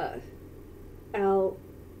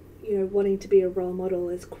you know, wanting to be a role model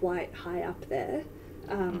is quite high up there,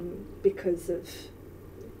 because of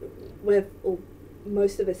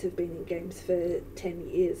most of us have been in games for 10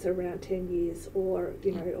 years, around 10 years, or,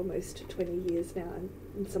 you know, almost 20 years now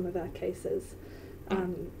in some of our cases.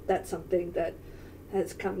 That's something that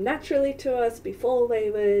has come naturally to us before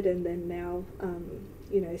Wayward, and then now,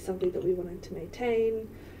 you know, something that we wanted to maintain.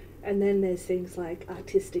 And then there's things like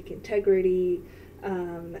artistic integrity,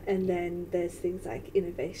 and then there's things like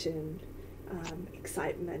innovation,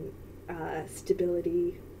 excitement,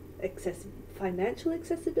 stability, financial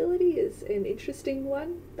accessibility is an interesting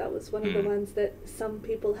one. That was one of the ones that some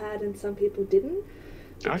people had and some people didn't,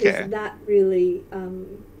 because that really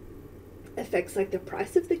affects like the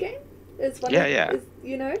price of the game. Is one is,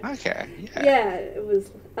 you know. It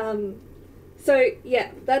was. So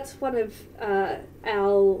yeah, that's one of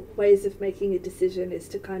our ways of making a decision, is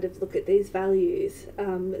to kind of look at these values.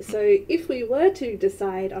 So if we were to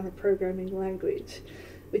decide on a programming language,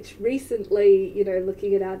 which recently, you know,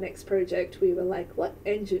 looking at our next project, we were like, what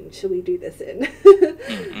engine should we do this in?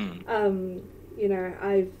 You know,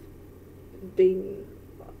 I've been,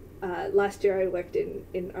 last year I worked in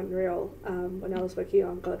Unreal when I was working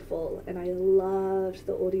on Godfall, and I loved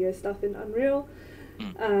the audio stuff in Unreal.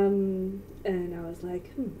 And I was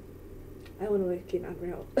like, I want to work in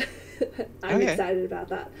Unreal. I'm excited about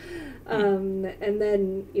that. And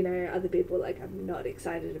then, you know, other people were like, I'm not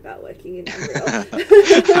excited about working in Unreal.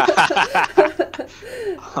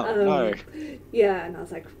 No. Yeah, and I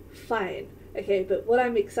was like, fine. Okay, but what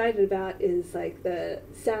I'm excited about is like the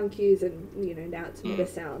sound cues, and, you know, now it's meta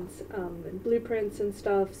sounds, and blueprints and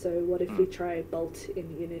stuff. So what if we try Bolt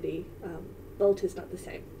in Unity? Bolt is not the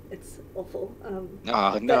same. It's awful. Oh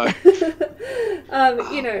no.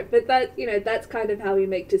 You know, but that, you know, that's kind of how we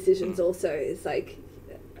make decisions. Also, is like,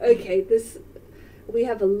 okay, we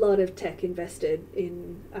have a lot of tech invested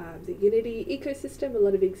in the Unity ecosystem, a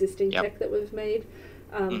lot of existing tech that we've made.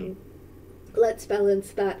 Let's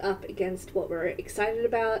balance that up against what we're excited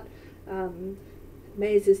about.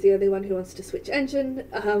 Maize is the only one who wants to switch engine.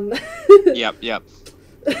 Yep.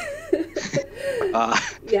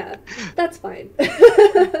 Yeah, that's fine.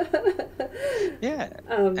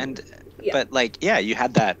 But like, you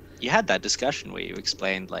had that discussion where you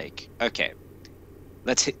explained like, okay,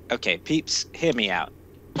 okay, peeps, hear me out.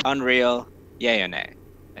 Unreal, yay or nay?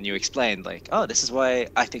 And you explained like, oh, this is why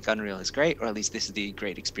I think Unreal is great, or at least this is the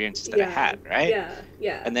great experiences that I had, right?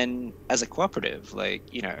 Yeah. And then as a cooperative, like,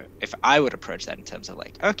 if I would approach that in terms of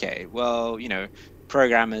like, okay, well,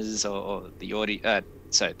 programmers or the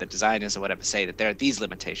the designers or whatever say that there are these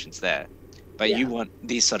limitations there, but you want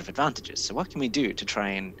these sort of advantages. So what can we do to try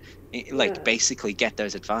and basically get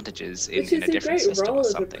those advantages in a different system or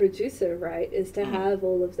something? Which is the great role of a producer, right? Is to have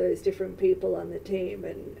all of those different people on the team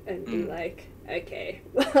and be like, okay,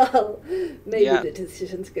 well, maybe the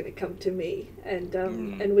decision's going to come to me, and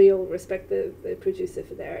we all respect the producer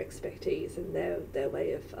for their expertise and their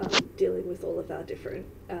way of dealing with all of our different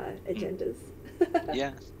agendas.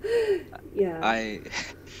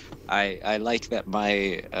 I like that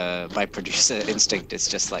my producer instinct is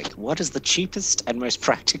just like, what is the cheapest and most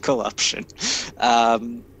practical option?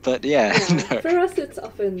 But no. For us, it's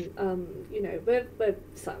often we've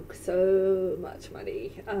sunk so much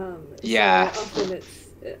money. So often it's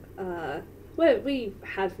we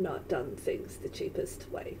have not done things the cheapest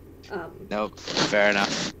way. Nope, fair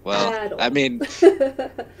enough. Well, I mean,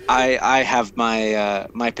 I have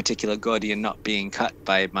my particular Gordian knot being cut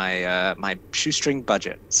by my shoestring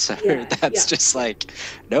budget, so that's just like,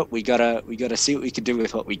 nope, we gotta see what we can do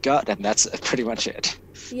with what we got, and that's pretty much it.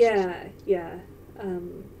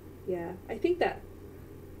 I think that.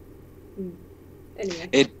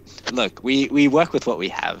 Anyway. Look, we work with what we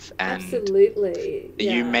have, and absolutely,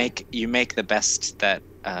 you make the best that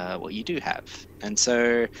what you do have. And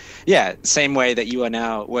so, same way that you are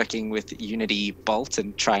now working with Unity Bolt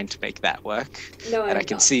and trying to make that work. No, and I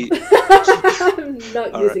can not. see. I'm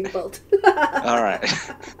not using Bolt. All right.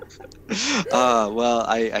 Well,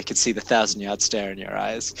 I can see the 1,000-yard stare in your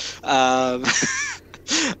eyes. But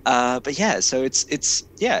so it's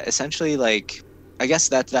essentially like, I guess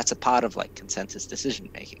that's a part of like consensus decision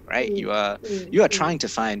making, right? You are trying to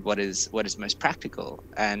find what is most practical,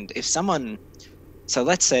 and if someone. So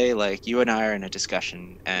let's say like you and I are in a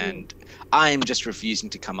discussion and I'm just refusing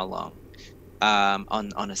to come along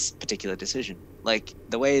on a particular decision. Like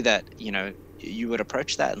the way that, you would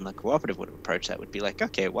approach that and the cooperative would approach that would be like,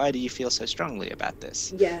 okay, why do you feel so strongly about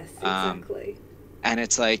this? Yes, exactly. And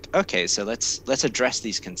it's like, okay, so let's address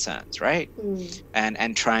these concerns, right?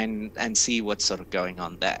 And try and see what's sort of going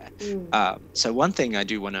on there. So one thing I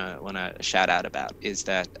do want to shout out about is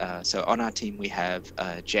that so on our team we have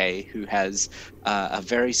Jay, who has a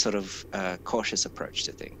very sort of cautious approach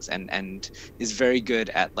to things, and is very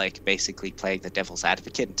good at like basically playing the devil's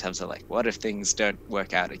advocate in terms of like, what if things don't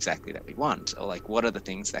work out exactly that we want, or like what are the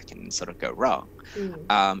things that can sort of go wrong?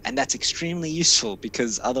 And that's extremely useful,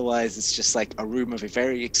 because otherwise it's just like a room of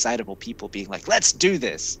very excitable people being like, let's do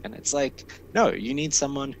this, and it's like, no, you need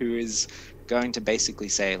someone who is going to basically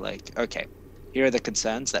say like, okay, here are the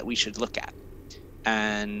concerns that we should look at.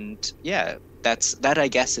 And that I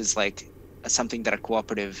guess is like something that a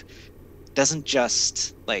cooperative doesn't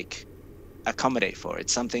just like accommodate for.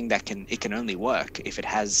 It's something that it can only work if it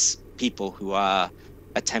has people who are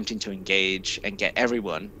attempting to engage and get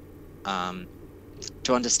everyone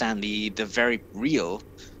to understand the very real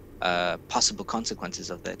possible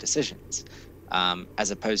consequences of their decisions,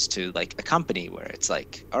 as opposed to like a company where it's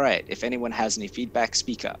like, all right, if anyone has any feedback,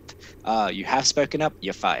 speak up. You have spoken up,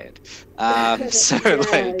 you're fired. So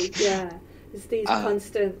it's these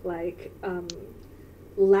constant like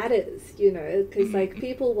ladders, because like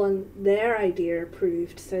people want their idea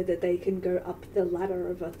approved so that they can go up the ladder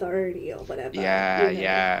of authority or whatever.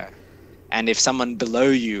 And if someone below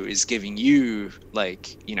you is giving you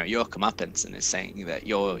like, your comeuppance and is saying that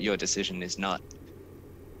your decision is not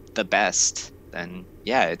the best, then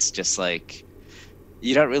it's just like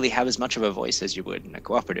you don't really have as much of a voice as you would in a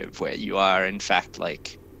cooperative, where you are in fact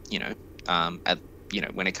like,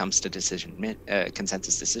 when it comes to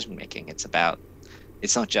consensus decision making,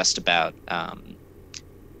 it's not just about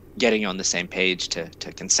getting on the same page to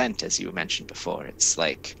consent, as you mentioned before. It's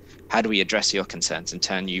like, how do we address your concerns and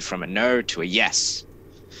turn you from a no to a yes?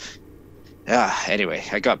 Anyway,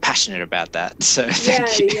 I got passionate about that, so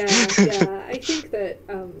thank you. I think that,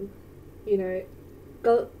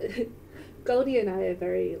 Goldie and I are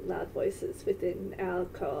very loud voices within our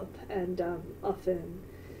co-op, and often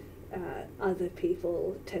other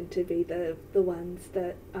people tend to be the ones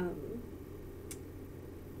that...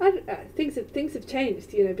 things have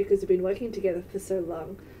changed, because we've been working together for so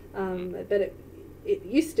long, but it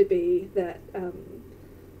used to be that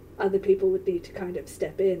other people would need to kind of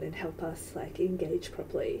step in and help us like engage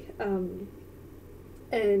properly,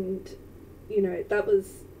 and that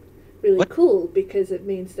was really cool, because it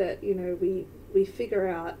means that we figure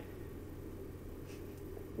out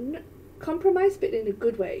compromise, but in a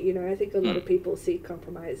good way. You know, I think a lot of people see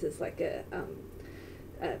compromise as like a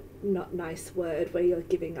not nice word where you're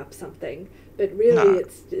giving up something, but really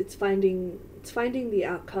it's finding the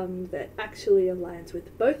outcome that actually aligns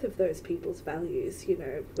with both of those people's values. You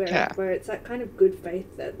know, where it's that kind of good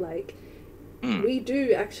faith that like we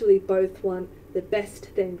do actually both want the best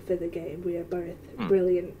thing for the game. We are both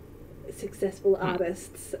brilliant, successful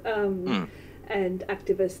artists. And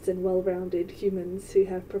activists and well-rounded humans who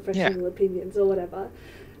have professional opinions or whatever.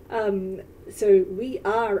 So we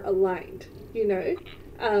are aligned, you know.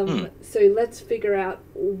 So let's figure out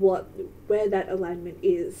where that alignment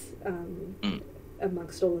is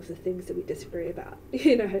amongst all of the things that we disagree about,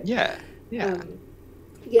 you know. Yeah.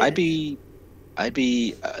 I'd be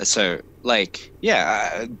so like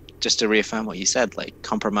just to reaffirm what you said, like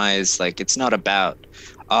compromise, like it's not about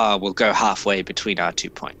we'll go halfway between our 2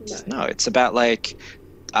 points. No, it's about like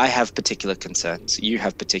I have particular concerns, you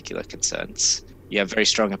have particular concerns, you have very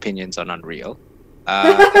strong opinions on Unreal.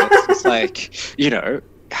 It's just like, you know,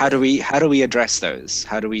 how do we address those?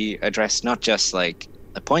 How do we address not just like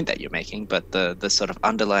the point that you're making, but the sort of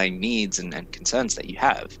underlying needs and concerns that you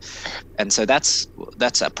have? And so that's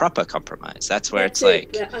a proper compromise. That's where it's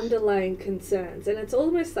like the underlying concerns, and it's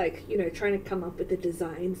almost like, you know, trying to come up with a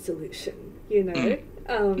design solution, you know.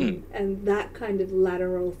 And that kind of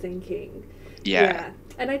lateral thinking.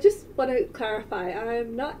 And I just want to clarify,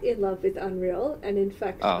 I'm not in love with Unreal, and in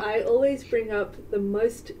fact I always bring up the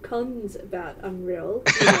most cons about Unreal,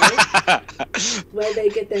 you know, where they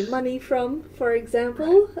get their money from, for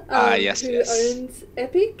example, who owns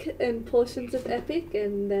Epic and portions of Epic,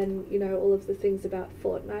 and then, you know, all of the things about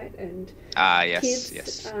Fortnite and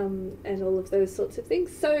kids, and all of those sorts of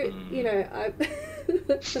things. So, you know,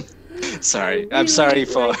 I'm sorry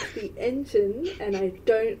for like the engine, and I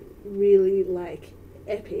don't really like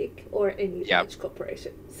Epic or any large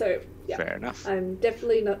corporation. So fair enough. I'm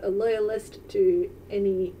definitely not a loyalist to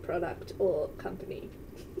any product or company.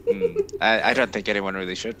 I don't think anyone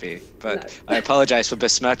really should be, but no. I apologize for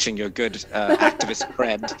besmirching your good activist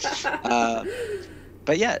cred.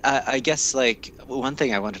 But yeah, I guess like one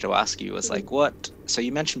thing I wanted to ask you was like so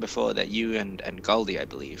you mentioned before that you and Goldie, I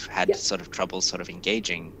believe, had sort of trouble sort of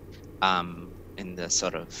engaging in the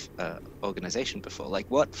sort of organization before. Like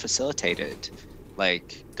what facilitated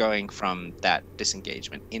like going from that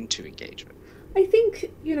disengagement into engagement? I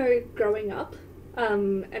think, you know, growing up,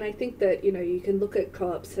 and I think that, you know, you can look at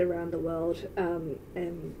co-ops around the world and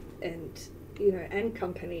you know, and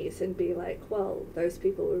companies and be like, well, those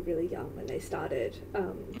people were really young when they started,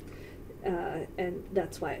 and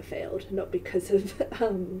that's why it failed, not because of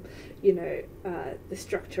you know, the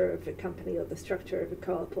structure of a company or the structure of a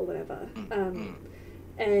co-op or whatever.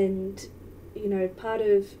 And, you know, part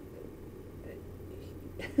of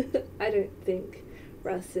I don't think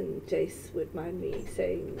Russ and Jace would mind me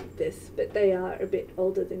saying this, but they are a bit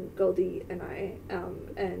older than Goldie and I,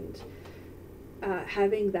 and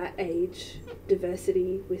having that age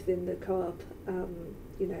diversity within the co-op,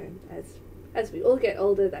 you know, as we all get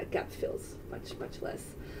older, that gap feels much less,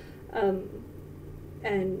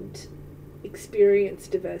 and experience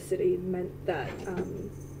diversity meant that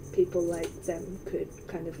people like them could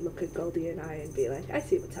kind of look at Goldie and I and be like, I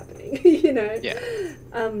see what's happening, you know?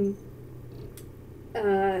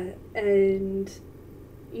 And,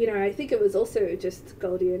 you know, I think it was also just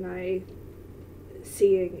Goldie and I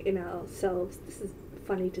seeing in ourselves, this is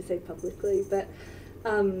funny to say publicly, but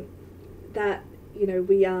that, you know,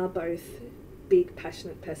 we are both big,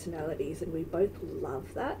 passionate personalities, and we both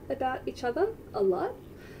love that about each other a lot.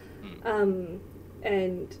 And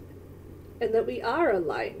that we are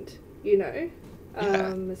aligned, you know.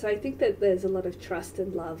 So I think that there's a lot of trust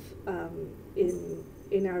and love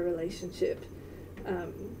in our relationship,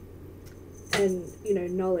 and, you know,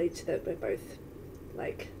 knowledge that we're both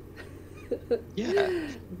like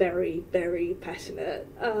very, very passionate.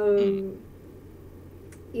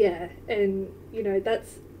 Yeah, and, you know,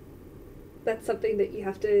 that's something that you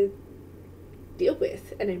have to deal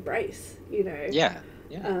with and embrace, you know.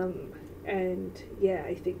 And yeah,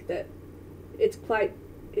 I think that it's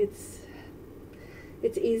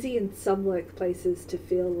easy in some workplaces to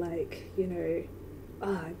feel like, you know,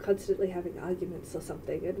 I'm constantly having arguments or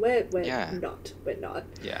something, and we're not.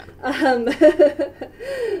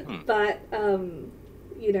 But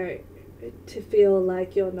you know, to feel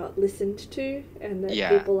like you're not listened to, and that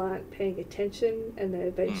people aren't paying attention, and then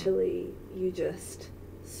eventually you just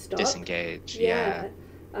stop, disengage.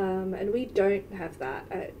 And we don't have that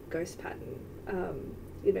at Ghost Pattern.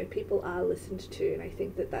 You know, people are listened to, and I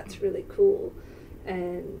think that that's really cool.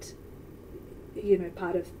 And, you know,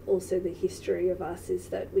 part of also the history of us is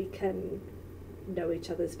that we can know each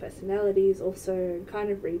other's personalities also, and kind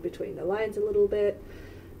of read between the lines a little bit.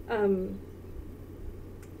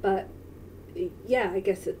 But yeah, I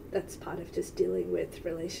guess that's part of just dealing with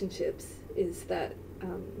relationships, is that,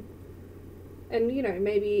 and you know,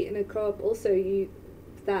 maybe in a co-op also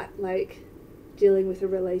like dealing with a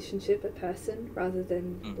relationship, a person, rather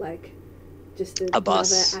than like just a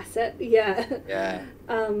boss, another asset. Yeah. Yeah.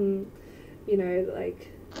 You know,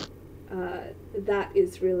 like that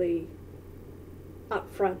is really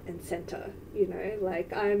up front and center, you know,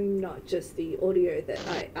 like I'm not just the audio that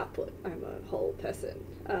I output, I'm a whole person,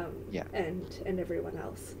 and everyone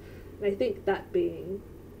else. And I think that being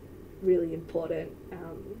really important.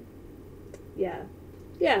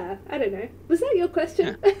 I don't know, was that your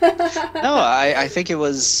question? No, I think it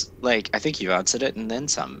was, like, I think you answered it and then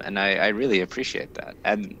some, and I really appreciate that.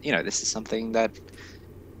 And you know, this is something that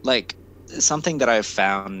I've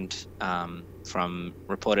found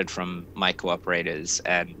reported from my cooperators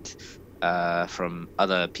and from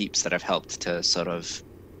other peeps that I've helped to sort of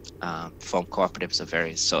form cooperatives of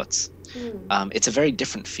various sorts. It's a very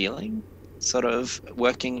different feeling, sort of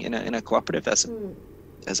working in a cooperative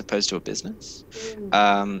as opposed to a business.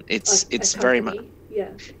 It's very much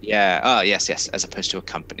yes, as opposed to a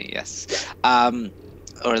company, yes.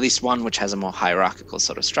 Or at least one which has a more hierarchical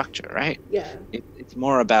sort of structure, right? Yeah. It's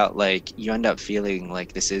more about, like, you end up feeling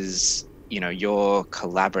like this is, you know, your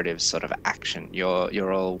collaborative sort of action.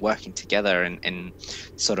 You're all working together and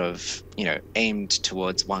sort of, you know, aimed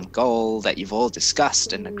towards one goal that you've all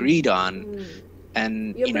discussed and agreed on.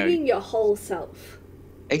 And you're bringing your whole self.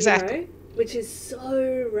 Exactly. You know? Which is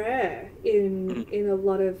so rare in a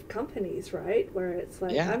lot of companies, right? Where it's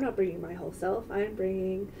like, I'm not bringing my whole self. I'm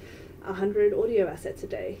bringing 100 audio assets a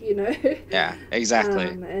day, you know? Yeah, exactly.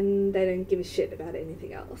 And they don't give a shit about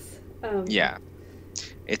anything else.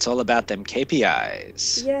 It's all about them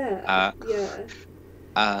KPIs.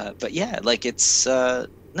 But yeah, like, it's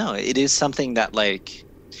no, it is something that, like,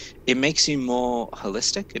 it makes you more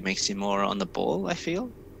holistic. It makes you more on the ball, I feel.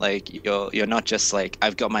 Like, you're not just like,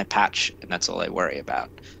 I've got my patch and that's all I worry about.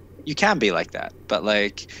 You can be like that, but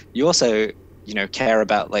like, you also, you know, care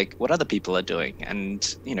about like what other people are doing,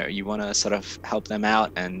 and you know, you want to sort of help them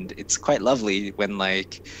out. And it's quite lovely when,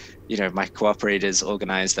 like, you know, my cooperators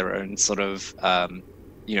organize their own sort of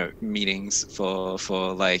you know, meetings for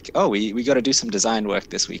like, oh, we got to do some design work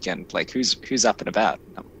this weekend, like who's up and about.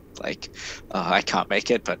 And I'm like, oh, I can't make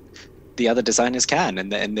it, but the other designers can,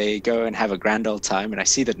 and they go and have a grand old time, and I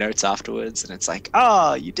see the notes afterwards, and it's like,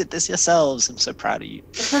 oh, you did this yourselves, I'm so proud of you.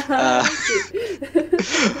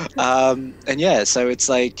 And yeah, so it's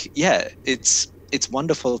like, yeah, it's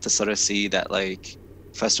wonderful to sort of see that, like,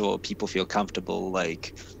 first of all, people feel comfortable,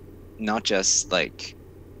 like, not just like,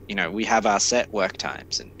 you know, we have our set work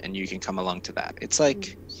times and you can come along to that. It's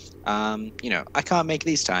like, you know, I can't make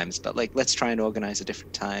these times, but like, let's try and organize a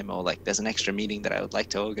different time, or like, there's an extra meeting that I would like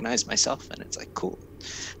to organize myself, and it's like, cool.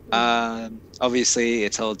 Obviously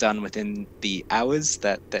it's all done within the hours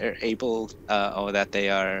that they're able or that they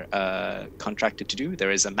are contracted to do.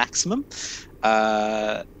 There is a maximum,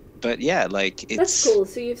 but yeah, like, it's, that's cool.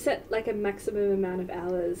 So you've set like a maximum amount of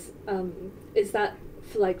hours. Is that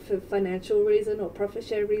for financial reason or profit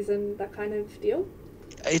share reason, that kind of deal?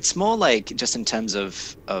 It's more like just in terms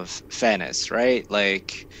of fairness, right?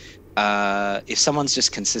 Like, if someone's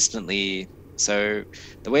just consistently, so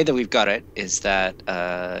the way that we've got it is that,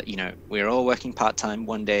 you know, we're all working part-time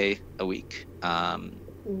 1 day a week, so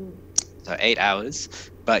 8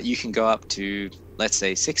 hours, but you can go up to, let's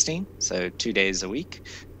say, 16, so 2 days a week.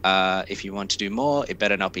 If you want to do more, it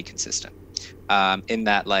better not be consistent. In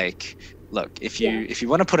that, like, look, if you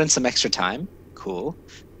want to put in some extra time, cool.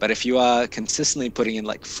 But if you are consistently putting in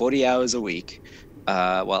like 40 hours a week,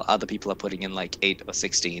 while other people are putting in like 8 or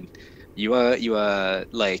 16, you are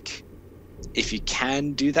like, if you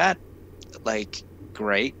can do that, like,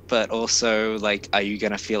 great. But also, like, are you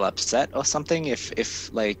gonna feel upset or something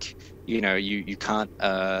if like, you know, you can't,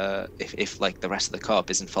 if like the rest of the co-op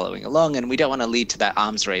isn't following along? And we don't want to lead to that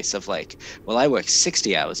arms race of like, well, I work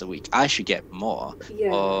 60 hours a week, I should get more.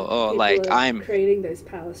 Or like, I'm creating those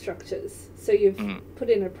power structures. So you've put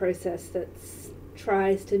in a process that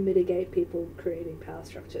tries to mitigate people creating power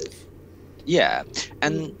structures. Yeah.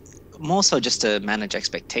 And more so just to manage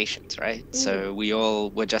expectations, right? So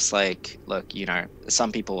we're just like, look, you know,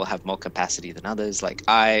 some people will have more capacity than others. Like,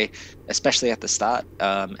 I, especially at the start,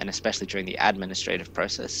 and especially during the administrative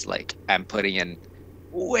process, like, I'm putting in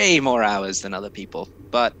way more hours than other people.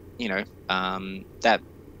 But, you know, that,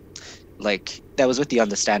 like that was with the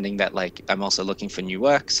understanding that like I'm also looking for new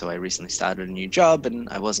work. So I recently started a new job, and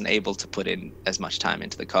I wasn't able to put in as much time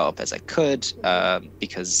into the co-op as I could,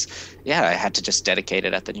 because yeah, I had to just dedicate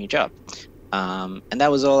it at the new job. And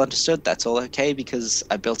that was all understood. That's all okay, because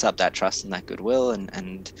I built up that trust and that goodwill,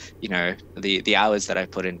 and you know, the hours that I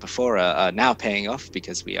put in before are now paying off,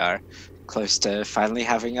 because we are close to finally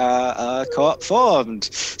having a co-op formed.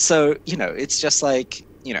 So you know, it's just like,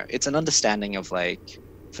 you know, it's an understanding of like,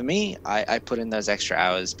 for me, I put in those extra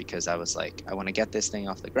hours because I was like, I want to get this thing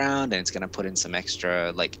off the ground, and it's going to put in some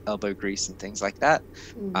extra like elbow grease and things like that.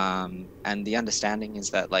 And the understanding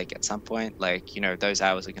is that like at some point, like, you know, those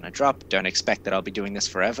hours are going to drop. Don't expect that I'll be doing this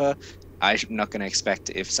forever. I'm not going to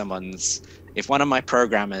expect if one of my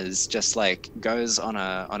programmers just like goes on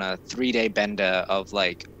a 3-day bender of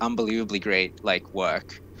like unbelievably great like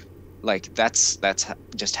work, like that's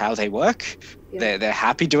just how they work. They're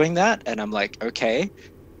happy doing that, and I'm like, okay,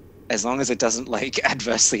 as long as it doesn't like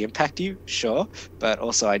adversely impact you, sure. But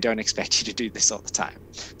also, I don't expect you to do this all the time.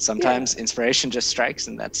 Sometimes inspiration just strikes,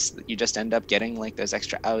 and you just end up getting like those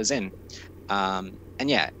extra hours in. And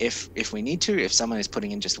yeah, if we need to, if someone is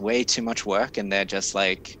putting in just way too much work and they're just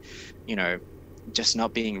like, you know, just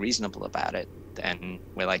not being reasonable about it, then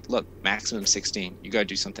we're like, look, maximum 16, you go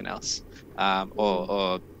do something else.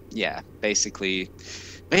 Or yeah, basically.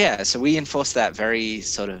 But yeah, so we enforce that very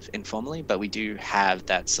sort of informally, but we do have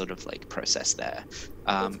that sort of like process there.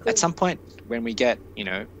 Cool. At some point, when we get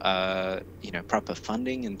proper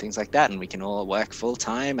funding and things like that, and we can all work full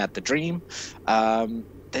time at the dream,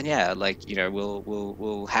 then yeah, like, you know,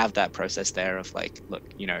 we'll have that process there of like, look,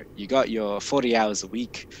 you know, you got your 40 hours a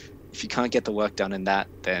week. If you can't get the work done in that,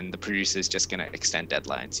 then the producer is just going to extend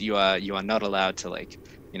deadlines. You are not allowed to like,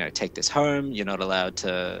 you know, take this home. You're not allowed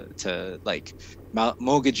to like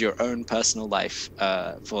mortgage your own personal life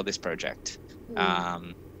for this project.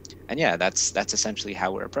 And yeah, that's essentially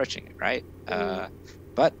how we're approaching it, right?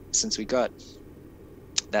 But since we got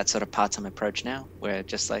that sort of part-time approach now, we're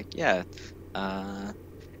just like, yeah,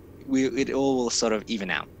 it all will sort of even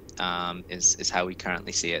out. Is how we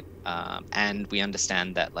currently see it. And we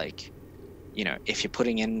understand that, like, you know, if you're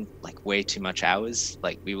putting in like way too much hours,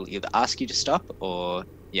 like we will either ask you to stop, or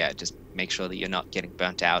yeah, just make sure that you're not getting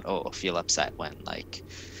burnt out or feel upset when like,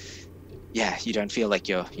 yeah, you don't feel like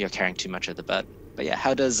you're carrying too much of the burden. But yeah,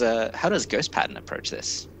 how does Ghost Pattern approach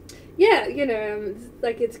this? Yeah, you know,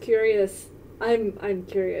 like, it's curious. I'm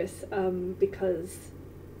curious because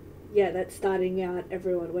yeah, that starting out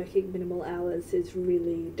everyone working minimal hours is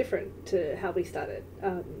really different to how we started,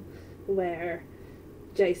 where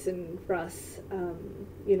Jason, Russ,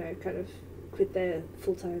 you know, kind of quit their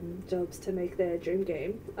full-time jobs to make their dream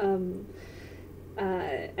game, and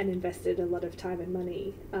invested a lot of time and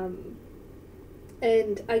money.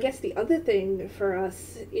 And I guess the other thing for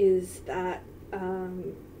us is that,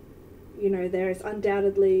 you know, there is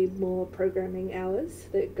undoubtedly more programming hours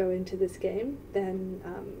that go into this game than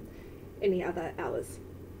any other hours,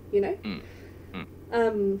 you know?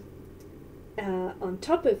 On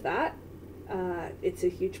top of that, it's a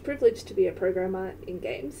huge privilege to be a programmer in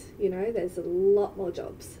games. You know, there's a lot more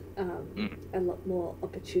jobs, a lot more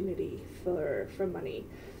opportunity for money.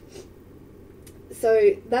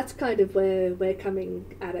 So that's kind of where we're coming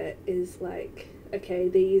at it, is like, okay,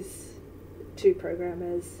 these two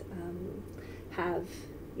programmers have,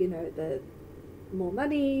 you know, the more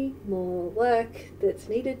money, more work that's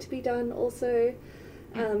needed to be done also.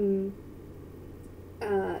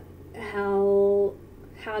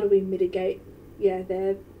 How do we mitigate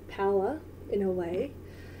their power in a way,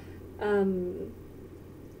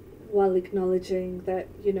 while acknowledging that,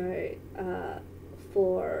 you know,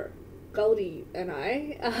 for Goldie and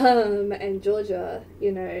I, and Georgia,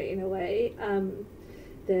 you know, in a way,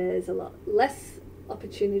 there's a lot less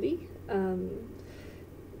opportunity,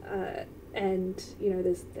 and, you know,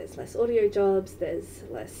 there's less audio jobs, there's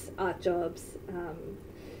less art jobs,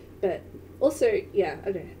 but also, yeah,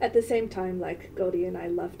 I don't know, at the same time, like, Goldie and I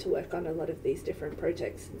love to work on a lot of these different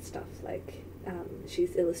projects and stuff. Like,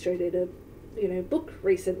 she's illustrated a, you know, book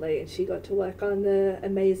recently, and she got to work on the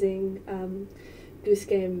amazing Goose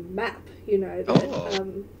Game map, you know,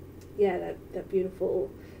 that, that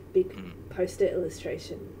beautiful big poster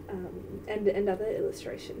illustration, and other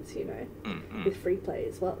illustrations, you know, with Freeplay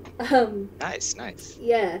as well. Nice.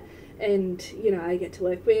 Yeah, and, you know, I get to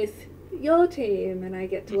work with your team, and I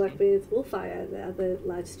get to work with Wolfire, the other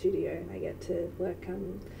large studio, and I get to work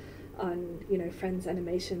on, you know, Friends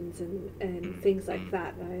animations and things like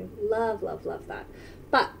that, and I love that.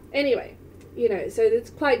 But anyway, you know, so it's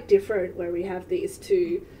quite different where we have these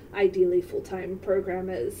two ideally full-time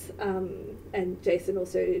programmers, and Jason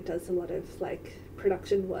also does a lot of like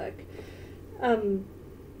production work. And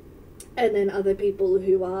then other people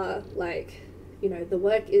who are like, you know, the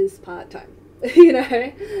work is part-time, you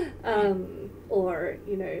know, or,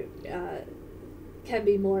 you know, can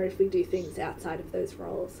be more if we do things outside of those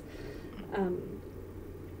roles.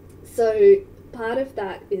 So part of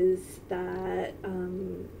that is that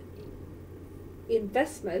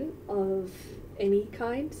investment of any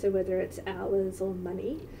kind, so whether it's hours or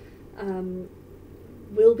money,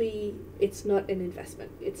 it's not an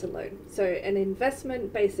investment, it's a loan. So an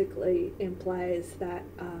investment basically implies that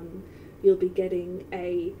you'll be getting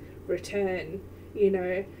a return, you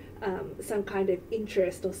know, some kind of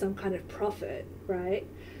interest or some kind of profit, right?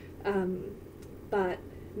 But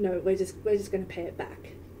no, we're just going to pay it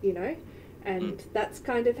back, you know, and that's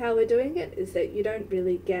kind of how we're doing it. Is that you don't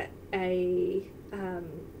really get a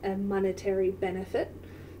monetary benefit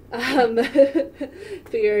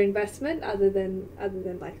for your investment, other than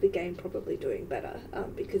like the game probably doing better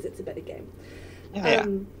because it's a better game.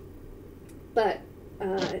 But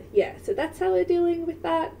so that's how we're dealing with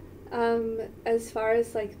that. As far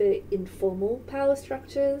as like the informal power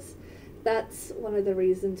structures, that's one of the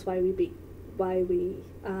reasons why we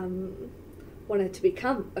wanted to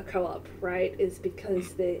become a co-op, right? Is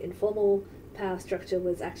because the informal power structure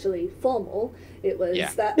was actually formal. It was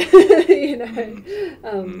that you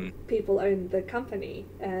know people owned the company,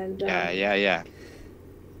 and the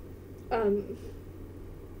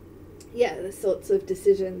sorts of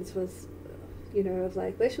decisions was, you know, of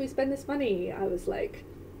like, where should we spend this money? I was like,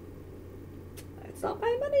 it's not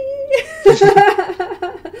my money.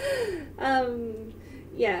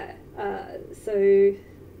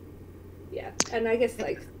 And I guess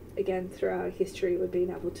like again through our history we've been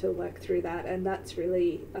able to work through that, and that's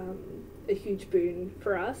really a huge boon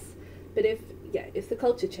for us. But if the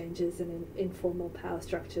culture changes and informal power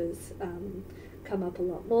structures come up a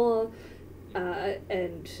lot more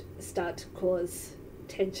and start to cause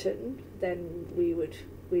tension, then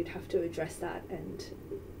we'd have to address that and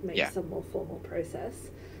make some more formal process.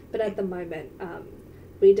 But at the moment,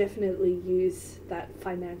 we definitely use that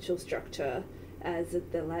financial structure as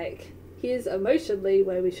the like, here's emotionally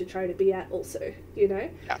where we should try to be at also, you know?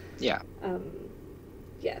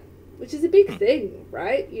 Which is a big thing,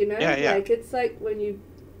 right? You know? Like, it's like when you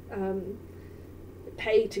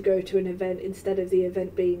pay to go to an event instead of the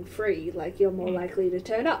event being free, like, you're more likely to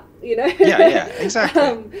turn up, you know?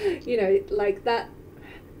 Exactly. You know, like that,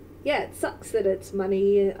 it sucks that it's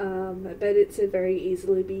money, but it's a very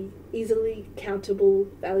easily countable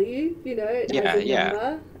value, you know? It has a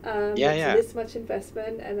number. It's this much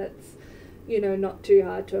investment, and it's, you know, not too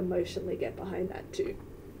hard to emotionally get behind that too.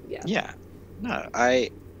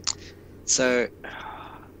 So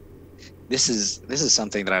this is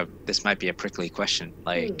something that this might be a prickly question.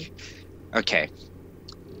 Like, okay,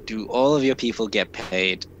 do all of your people get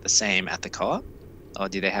paid the same at the co-op, or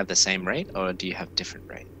do they have the same rate, or do you have different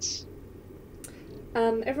rates?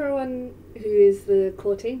 Everyone who is the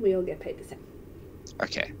core team, we all get paid the same.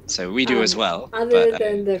 Okay, so we do as well. Other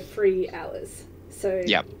than the free hours. So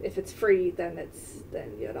if it's free, then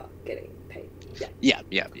you're not getting paid. Yeah.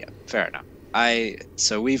 Fair enough.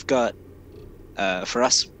 So we've got for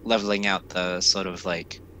us leveling out the sort of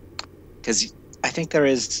like, because I think there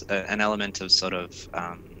is an element of sort of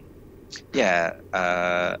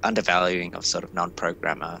undervaluing of sort of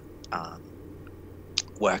non-programmer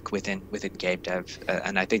work within game dev,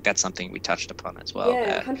 and I think that's something we touched upon as well.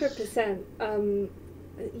 100%.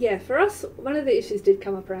 For us, one of the issues did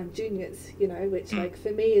come up around juniors, you know, which like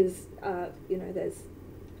for me is, you know, there's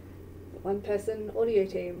one person audio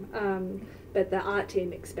team, but the art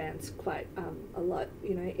team expands quite a lot,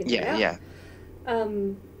 you know, in and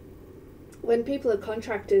out. When people are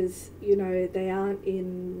contractors, you know, they aren't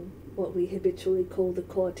in what we habitually call the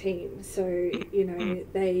core team, so you know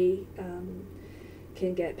they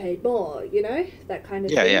can get paid more, you know, that kind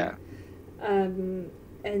of thing.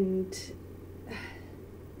 And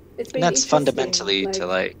it's been that's fundamentally like, to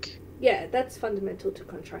like... that's fundamental to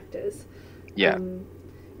contractors. It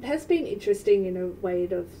has been interesting in a way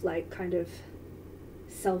of like kind of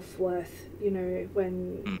self-worth, you know,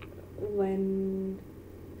 when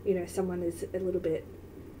you know someone is a little bit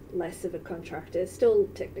less of a contractor, still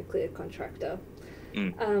technically a contractor,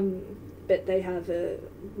 but they have a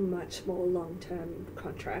much more long-term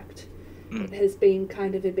contract. It has been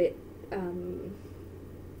kind of a bit on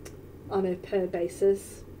a per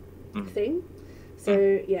basis thing. So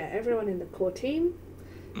everyone in the core team,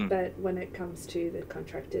 but when it comes to the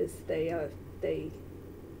contractors, they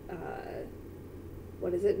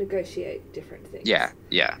negotiate different things.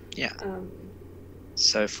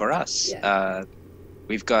 So for us,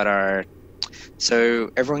 we've got our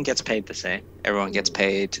So everyone gets paid the same. Everyone gets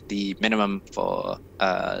paid the minimum for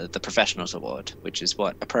the professionals award, which is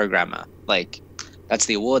what a programmer, like, that's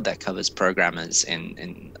the award that covers programmers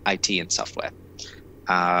in IT and software.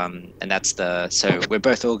 And that's so we're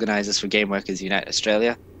both organizers for Game Workers Unite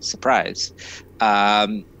Australia. Surprise.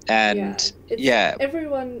 Everyone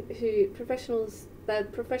who the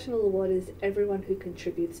professional award is everyone who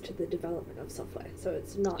contributes to the development of software. So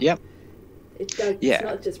it's not. Yep. It's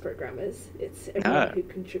not just programmers. It's everyone who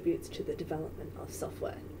contributes to the development of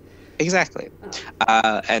software. Exactly.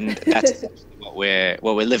 And that's what we're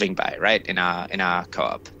living by, right? In our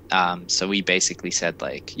co-op. So we basically said,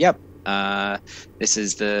 like, yep, this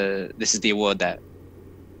is the award that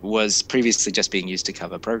was previously just being used to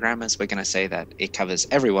cover programmers. We're going to say that it covers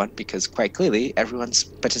everyone, because quite clearly everyone's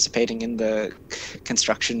participating in the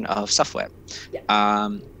construction of software. Yeah.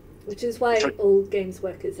 Which is why all games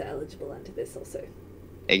workers are eligible under this also.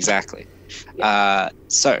 Exactly. Yeah.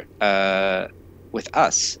 With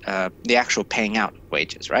us, the actual paying out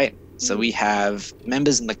wages, right? So we have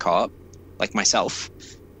members in the co-op, like myself,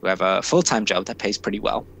 who have a full-time job that pays pretty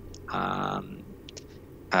well.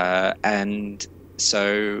 And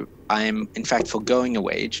so I'm, in fact, foregoing a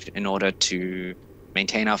wage in order to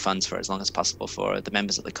maintain our funds for as long as possible for the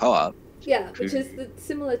members of the co-op. Yeah, which is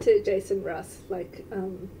similar to Jason Russ. Like,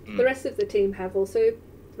 the rest of the team the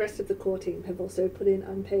rest of the core team have also put in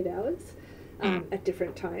unpaid hours at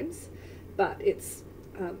different times, but it's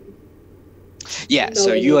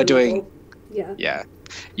so you are doing Yeah.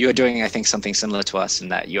 You are doing, I think, something similar to us in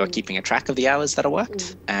that you are keeping a track of the hours that are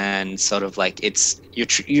worked, and sort of like it's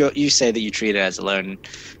you say that you treat it as a loan.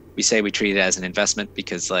 We say we treat it as an investment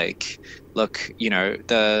because, like, look,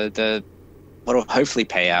 the what will hopefully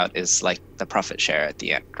pay out is like the profit share at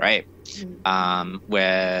the end, right?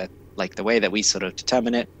 Where, like, the way that we sort of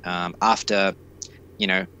determine it, after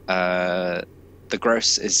the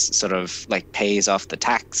gross is sort of like pays off the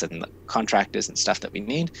tax and the contractors and stuff that we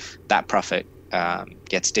need, that profit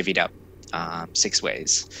gets divvied up 6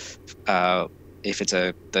 ways. If it's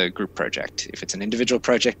the group project. If it's an individual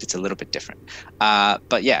project, it's a little bit different.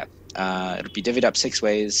 But yeah, it'll be divvied up 6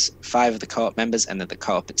 ways, 5 of the co-op members, and then the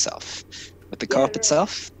co-op itself. With the co-op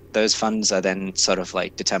itself, those funds are then sort of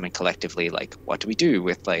like determined collectively, like, what do we do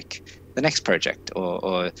with, like, the next project?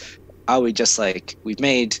 Or are we just like, we've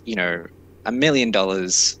made, $1 million,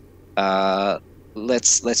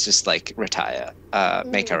 let's just, like, retire,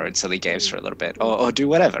 make our own silly games for a little bit, or do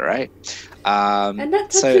whatever, right? And that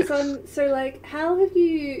touches on, so, like, how have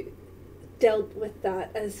you dealt with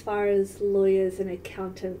that as far as lawyers and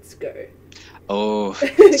accountants go? Oh,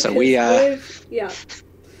 so we are... Yeah.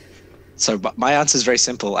 So my answer is very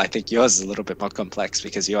simple. I think yours is a little bit more complex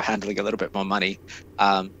because you're handling a little bit more money.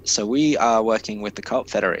 So we are working with the Co-op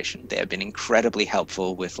Federation. They have been incredibly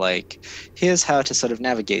helpful with, like, here's how to sort of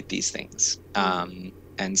navigate these things.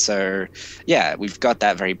 And so, yeah, we've got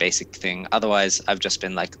that very basic thing. Otherwise, I've just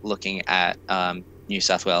been, like, looking at New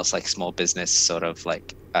South Wales, like, small business sort of,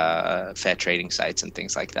 like, fair trading sites and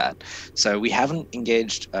things like that. So we haven't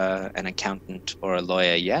engaged an accountant or a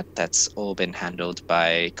lawyer yet. That's all been handled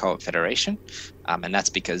by Co-op Federation. And that's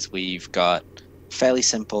because we've got fairly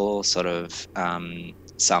simple sort of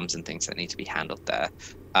sums and things that need to be handled there.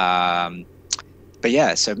 But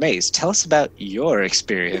yeah, so Maize, tell us about your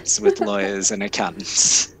experience with lawyers and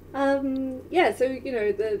accountants. Yeah, so,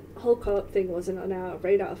 the whole co-op thing wasn't on our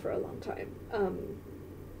radar for a long time.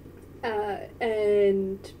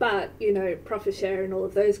 But profit share and all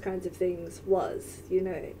of those kinds of things was,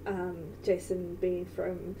 Jason being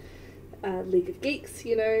from League of Geeks,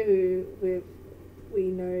 who we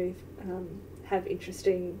know have had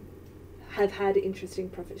interesting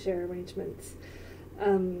profit share arrangements,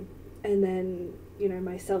 and then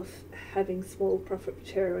myself having small profit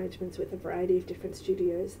share arrangements with a variety of different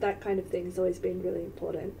studios. That kind of thing has always been really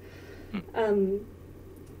important.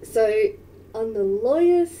 So on the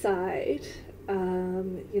lawyer side,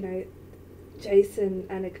 Jason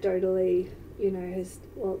anecdotally,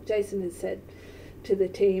 Jason has said to the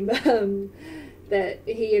team that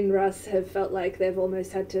he and Russ have felt like they've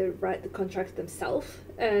almost had to write the contract themselves,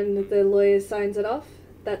 and the lawyer signs it off.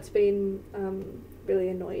 That's been really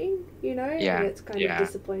annoying, and it's kind of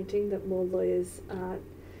disappointing that more lawyers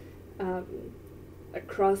aren't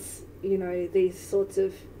across, these sorts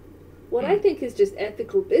of what I think is just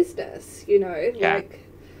ethical business, and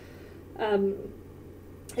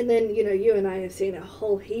then, you and I have seen a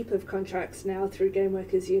whole heap of contracts now through Game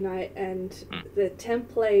Workers Unite, and the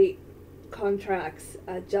template contracts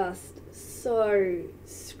are just so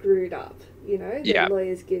screwed up, that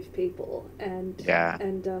lawyers give people, and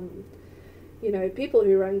people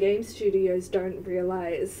who run game studios don't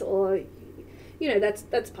realize, or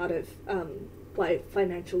that's part of why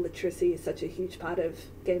financial literacy is such a huge part of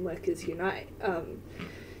Game Workers Unite.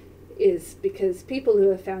 Is because people who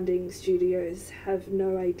are founding studios have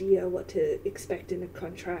no idea what to expect in a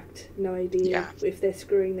contract, no idea if they're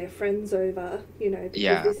screwing their friends over,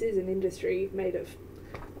 because this is an industry made of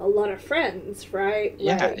a lot of friends, right?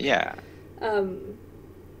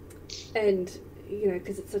 And,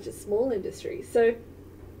 because it's such a small industry. So,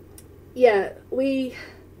 we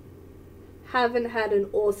haven't had an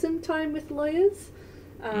awesome time with lawyers.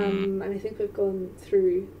 And I think we've gone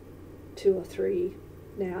through 2 or 3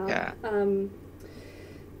 now.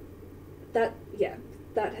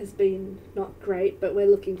 That has been not great, but we're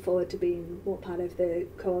looking forward to being more part of the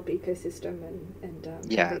co-op ecosystem and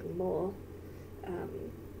having more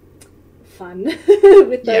fun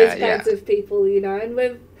with those kinds of people,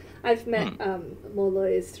 and I've met more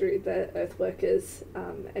lawyers through the Earthworkers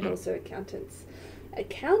and also accountants.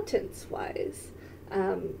 Accountants wise,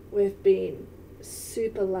 we've been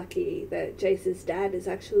super lucky that Jace's dad is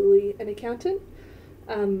actually an accountant.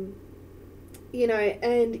 And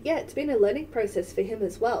it's been a learning process for him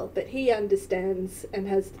as well, but he understands and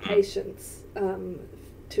has the patience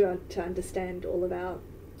to understand all of our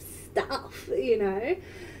stuff,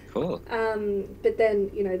 Cool. But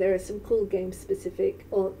then, there are some cool game specific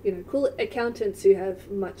or, cool accountants who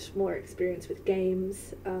have much more experience with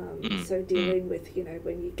games. So dealing with,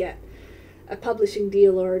 when you get a publishing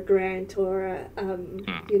deal or a grant or a,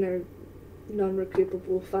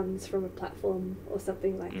 non-recoupable funds from a platform or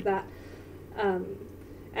something like that.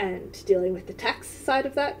 And dealing with the tax side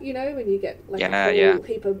of that, when you get like a whole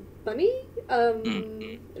heap of money,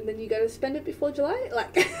 and then you go to spend it before July,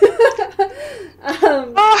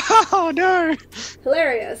 oh no!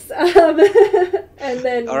 Hilarious. And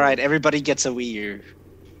then all right, everybody gets a Wii U.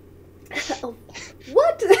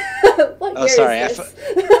 What? What oh, year sorry, is this?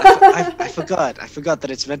 I forgot. I forgot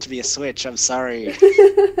that it's meant to be a Switch. I'm sorry.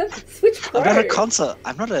 Switch Pro. I'm not a console.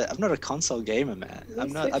 I'm not a console gamer, man.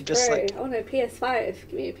 I'm not. Switch I'm just Pro. like. Oh no, PS5.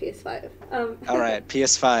 Give me a PS5. All right,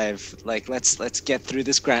 PS5. Like, let's get through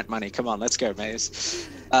this grant money. Come on, let's go, Maize.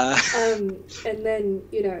 And then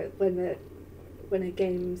when a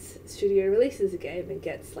games studio releases a game and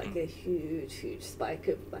gets like a huge spike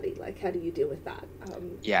of money, like how do you deal with that?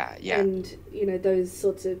 And those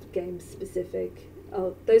sorts of game specific,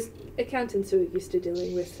 those accountants who are used to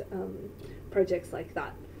dealing with projects like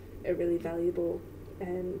that are really valuable.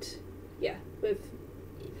 And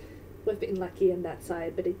we've been lucky in that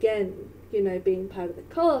side. But again, being part of the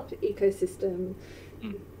co-op ecosystem,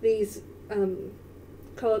 these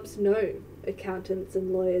co-ops know accountants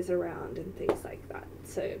and lawyers around and things like that.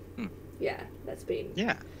 So that's been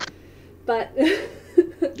but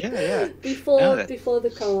before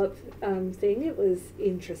the co-op thing, it was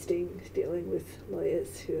interesting dealing with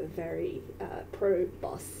lawyers who are very pro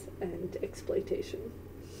boss and exploitation.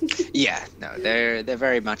 They're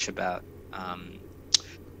very much about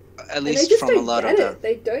at least they just from don't a lot get of it.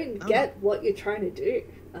 They don't get what you're trying to do.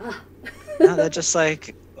 No, they're just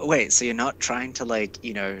like, wait, so you're not trying to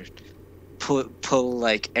pull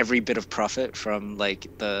like every bit of profit from like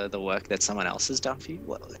the work that someone else has done for you?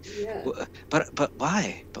 But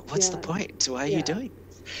why? But what's the point? Why are you doing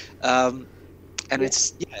this? And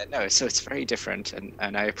it's so it's very different,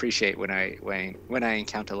 and I appreciate when I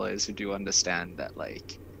encounter lawyers who do understand that,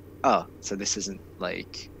 like, oh, so this isn't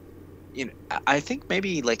like, I think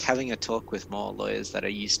maybe like having a talk with more lawyers that are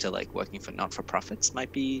used to like working for not-for-profits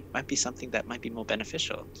might be something that might be more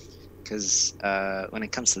beneficial. Because when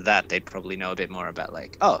it comes to that, they'd probably know a bit more about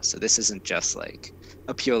like, oh, so this isn't just like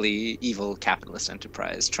a purely evil capitalist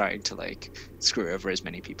enterprise trying to like screw over as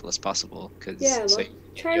many people as possible. Cause,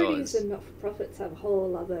 charities and not-for-profits have a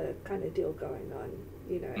whole other kind of deal going on,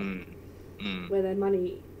 where their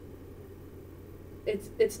money,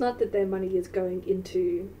 it's not that their money is going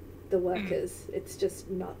into the workers, it's just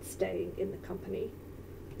not staying in the company.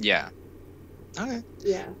 Yeah. Okay.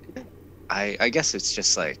 Yeah. I guess it's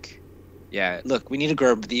just like, look, we need to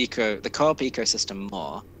grow the co-op ecosystem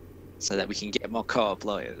more so that we can get more co-op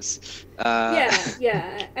lawyers. And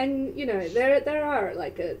there are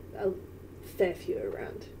like a fair few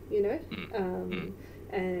around,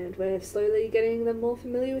 and we're slowly getting them more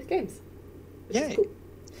familiar with games, which is cool.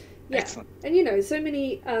 Yeah, excellent. And so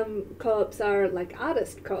many co-ops are like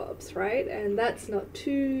artist co-ops, right? And that's not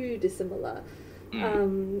too dissimilar.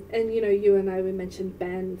 And you and I, we mentioned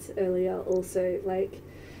bands earlier also, like,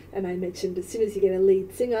 and I mentioned as soon as you get a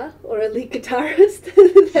lead singer or a lead guitarist,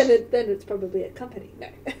 then it's probably a company. No.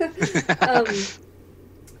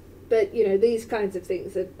 But these kinds of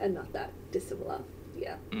things are not that dissimilar.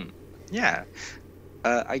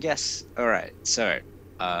 I guess. All right, so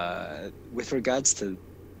with regards to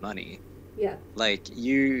money, Yeah. like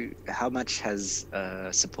how much has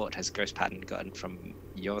support has Ghost Pattern gotten from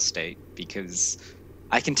your state? Because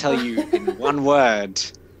I can tell you in one word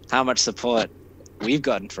how much support we've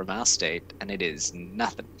gotten from our state, and it is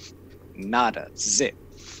nothing. Nada. Zip.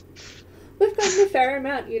 We've gotten a fair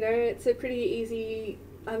amount, you know, it's a pretty easy...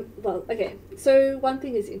 well, okay, so one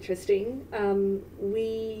thing is interesting.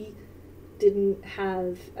 We didn't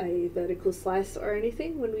have a vertical slice or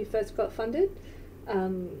anything when we first got funded.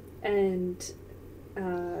 And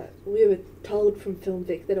we were told from Film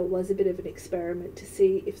Vic that it was a bit of an experiment to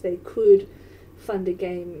see if they could fund a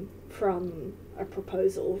game from a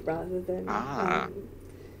proposal rather than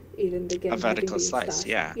even the game a vertical having been slice. started.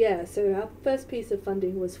 Yeah. Yeah, so our first piece of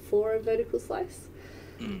funding was for a vertical slice.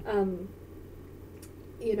 You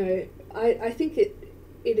know, I think it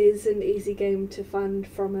is an easy game to fund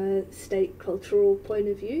from a state cultural point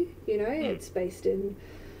of view. You know, it's based in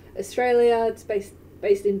Australia, it's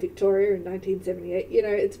based in Victoria in 1978. You know,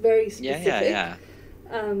 it's very specific. Yeah.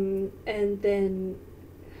 And then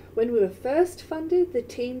when we were first funded, the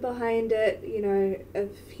team behind it, you know, a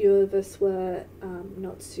few of us were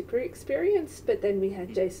not super experienced, but then we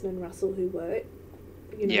had Jason and Russell who were,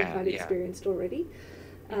 you know, quite experienced already.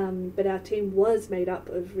 But our team was made up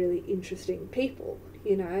of really interesting people,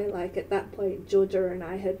 you know, like at that point, Georgia and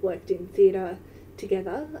I had worked in theatre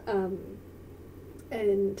together.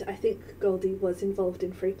 And I think Goldie was involved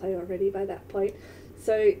in Freeplay already by that point.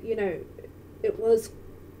 So, you know, it was,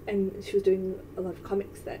 and she was doing a lot of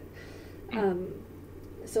comics then.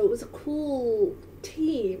 So it was a cool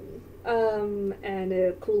team and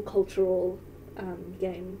a cool cultural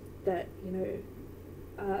game that, you know,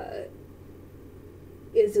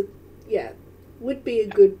 would be a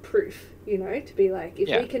good proof, you know, to be like, if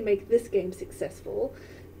we can make this game successful,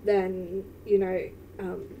 then, you know,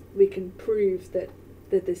 we can prove that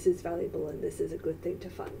this is valuable and this is a good thing to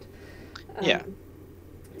fund.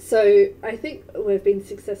 So I think we've been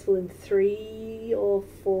successful in 3 or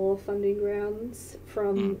 4 funding rounds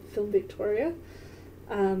from Film Victoria,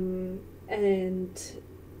 and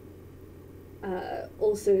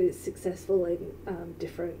also successful in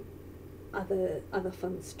different other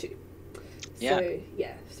funds too. So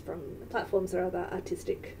yeah, from platforms or other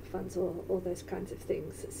artistic funds or all those kinds of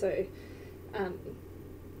things. So and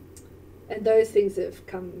those things have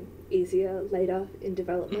come easier later in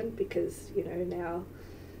development because, you know, now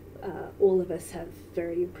all of us have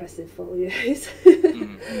very impressive folios.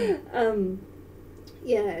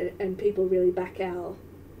 Yeah, and people really back our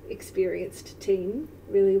experienced team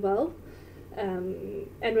really well. And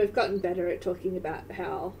we've gotten better at talking about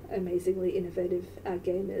how amazingly innovative our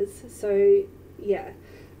game is. So, yeah.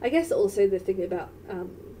 I guess also the thing about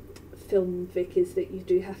Film Vic is that you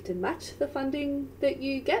do have to match the funding that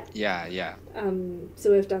you get. Yeah.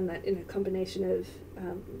 So we've done that in a combination of...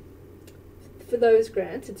 for those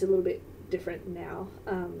grants, it's a little bit different now.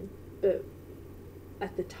 But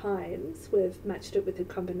at the times, we've matched it with a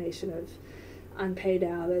combination of unpaid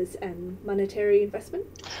hours and monetary investment.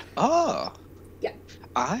 Oh. Yeah.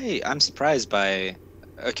 I'm surprised by...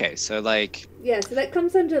 Okay, so like... Yeah, so that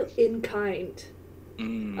comes under in-kind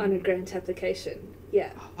on a grant application.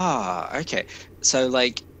 Yeah. Okay. So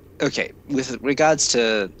like... Okay, with regards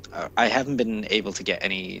to... I haven't been able to get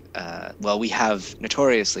any... well, we have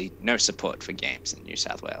notoriously no support for games in New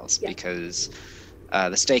South Wales because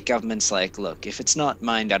the state government's like, look, if it's not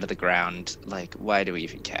mined out of the ground, like, why do we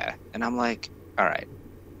even care? And I'm like, all right,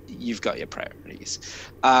 you've got your priorities.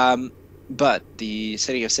 But the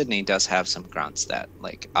city of Sydney does have some grants that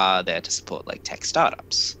like are there to support like tech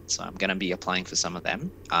startups. So I'm going to be applying for some of them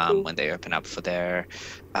when they open up for their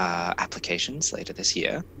applications later this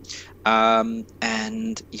year.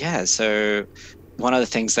 And yeah, so one of the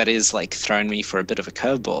things that is like thrown me for a bit of a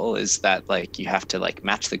curveball is that like you have to like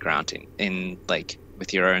match the grant in like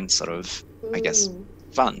with your own sort of, I guess,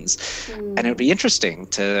 funds. And it would be interesting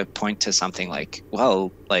to point to something like,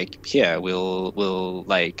 well, like here we'll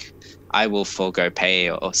like I will forego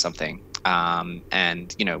pay or something,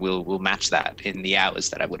 and you know we'll match that in the hours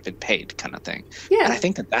that I would have been paid, kind of thing. Yeah. And I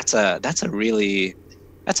think that's a really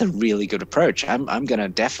good approach. I'm gonna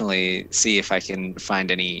definitely see if I can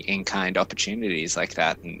find any in-kind opportunities like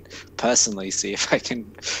that, and personally see if I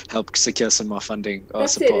can help secure some more funding or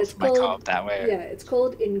support for my co-op that way. Yeah, it's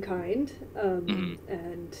called in-kind,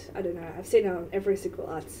 and I don't know. I've seen it on every single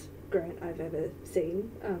arts grant I've ever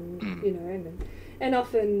seen. You know, and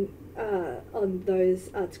often on those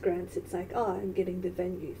arts grants, it's like, oh, I'm getting the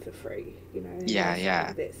venue for free, you know.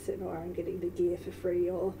 And this, or I'm getting the gear for free,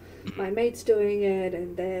 or my mate's doing it,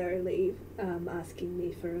 and they're only asking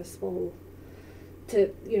me for a small,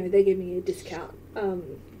 you know, they give me a discount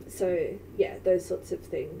So yeah, those sorts of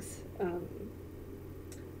things.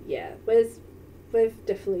 Yeah, we've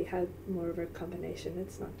definitely had more of a combination.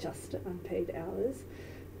 It's not just unpaid hours,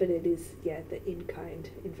 but it is, the in-kind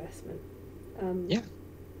investment. Yeah.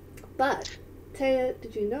 But, Taya,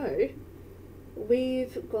 did you know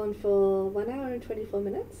we've gone for 1 hour and 24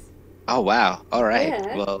 minutes? Oh, wow. All right.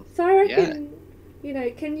 Yeah. Well, so I reckon,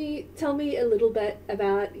 can you tell me a little bit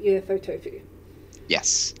about UFO Tofu?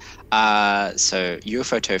 Yes. So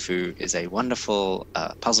UFO Tofu is a wonderful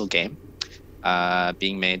puzzle game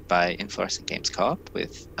being made by Inflorescent Games Co-op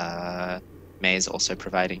with Maize also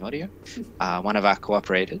providing audio. One of our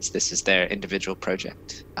cooperators, this is their individual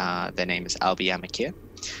project. Their name is Albi Amakir.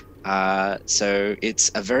 So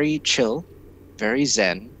it's a very chill, very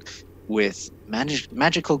zen, with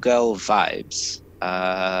magical girl vibes,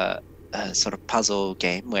 sort of puzzle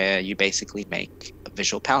game where you basically make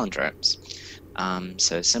visual palindromes.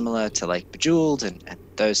 So similar to like Bejeweled and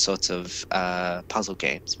those sorts of puzzle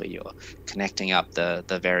games where you're connecting up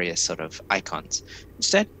the various sort of icons.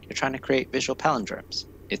 Instead, you're trying to create visual palindromes.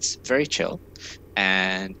 It's very chill.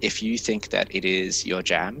 And if you think that it is your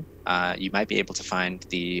jam, you might be able to find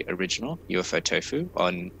the original UFO Tofu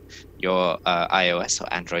on your iOS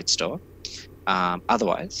or Android store.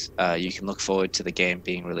 Otherwise, you can look forward to the game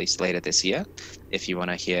being released later this year. If you want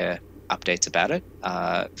to hear updates about it,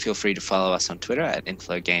 feel free to follow us on Twitter at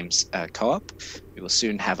Inflo Games Co-op. We will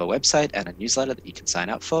soon have a website and a newsletter that you can sign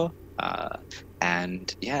up for.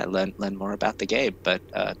 And yeah, learn more about the game. But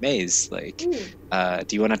Maize, do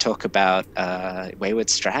you want to talk about Wayward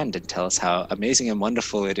Strand and tell us how amazing and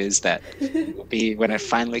wonderful it is that it will be when it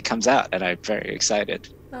finally comes out? And I'm very excited.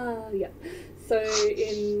 Yeah. So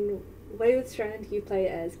in Wayward Strand, you play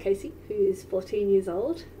as Casey, who is 14 years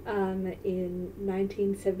old, in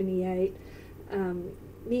 1978,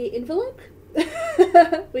 near Inverloch,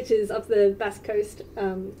 which is up the Basque Coast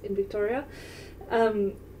in Victoria.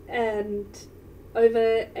 And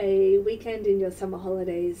over a weekend in your summer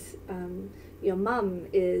holidays, your mum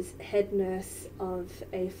is head nurse of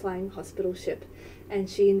a flying hospital ship, and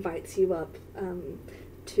she invites you up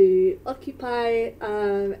to occupy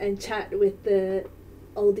and chat with the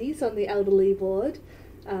oldies on the elderly ward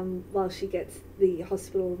while she gets the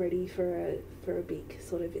hospital ready for a big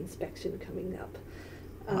sort of inspection coming up.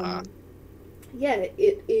 Yeah,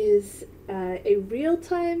 it is a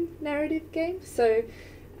real-time narrative game, so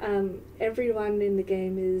everyone in the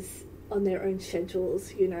game is on their own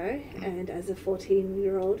schedules, and as a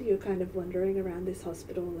 14-year-old you're kind of wandering around this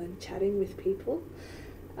hospital and chatting with people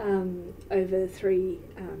over 3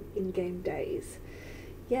 in-game days.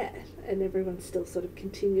 Yeah, and everyone's still sort of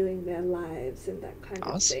continuing their lives and that kind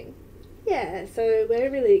of thing. Yeah, so we're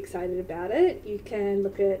really excited about it. You can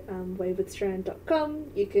look at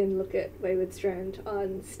waywardstrand.com, you can look at Wayward Strand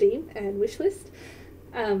on Steam and Wishlist,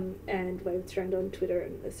 and Wayward Strand on Twitter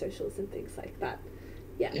and the socials and things like that.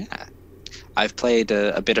 Yeah. I've played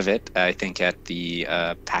a bit of it, I think, at the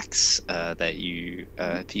PAX that you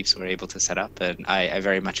peeps were able to set up, and I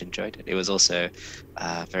very much enjoyed it. It was also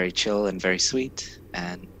very chill and very sweet,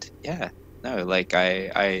 and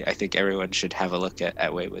I think everyone should have a look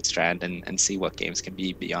at Wayward Strand and see what games can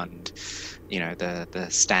be beyond, the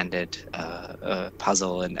standard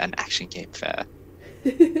puzzle and action game fare.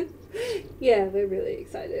 Yeah, we're really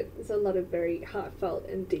excited. There's a lot of very heartfelt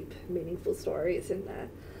and deep, meaningful stories in there.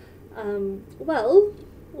 Well,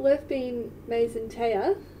 we've been Maize and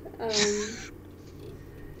Taya.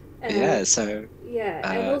 And also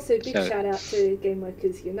big shout out to Game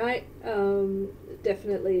Workers Unite.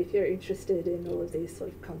 Definitely, if you're interested in all of these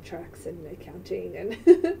sort of contracts and accounting and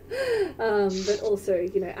but also,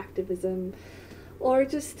 activism or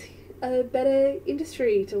just a better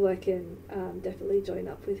industry to work in, definitely join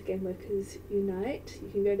up with Game Workers Unite. You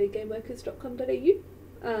can go to gameworkers.com.au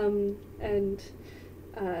and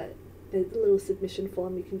there's a little submission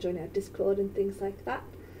form. You can join our Discord and things like that.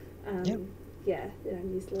 Yeah, in our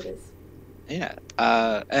newsletters. Yeah,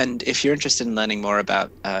 and if you're interested in learning more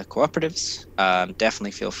about cooperatives,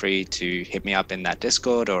 definitely feel free to hit me up in that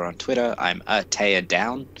Discord or on Twitter. I'm Taya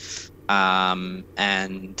Down,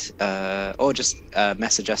 or just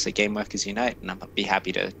message us at Game Workers Unite, and I'll be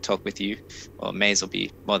happy to talk with you. Or Maize will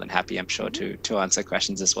be more than happy, I'm sure, to answer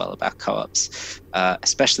questions as well about co-ops,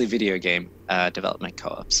 especially video game development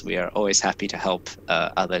co-ops. We are always happy to help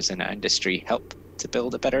others in our industry help to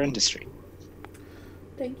build a better industry.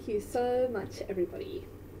 Thank you so much, everybody.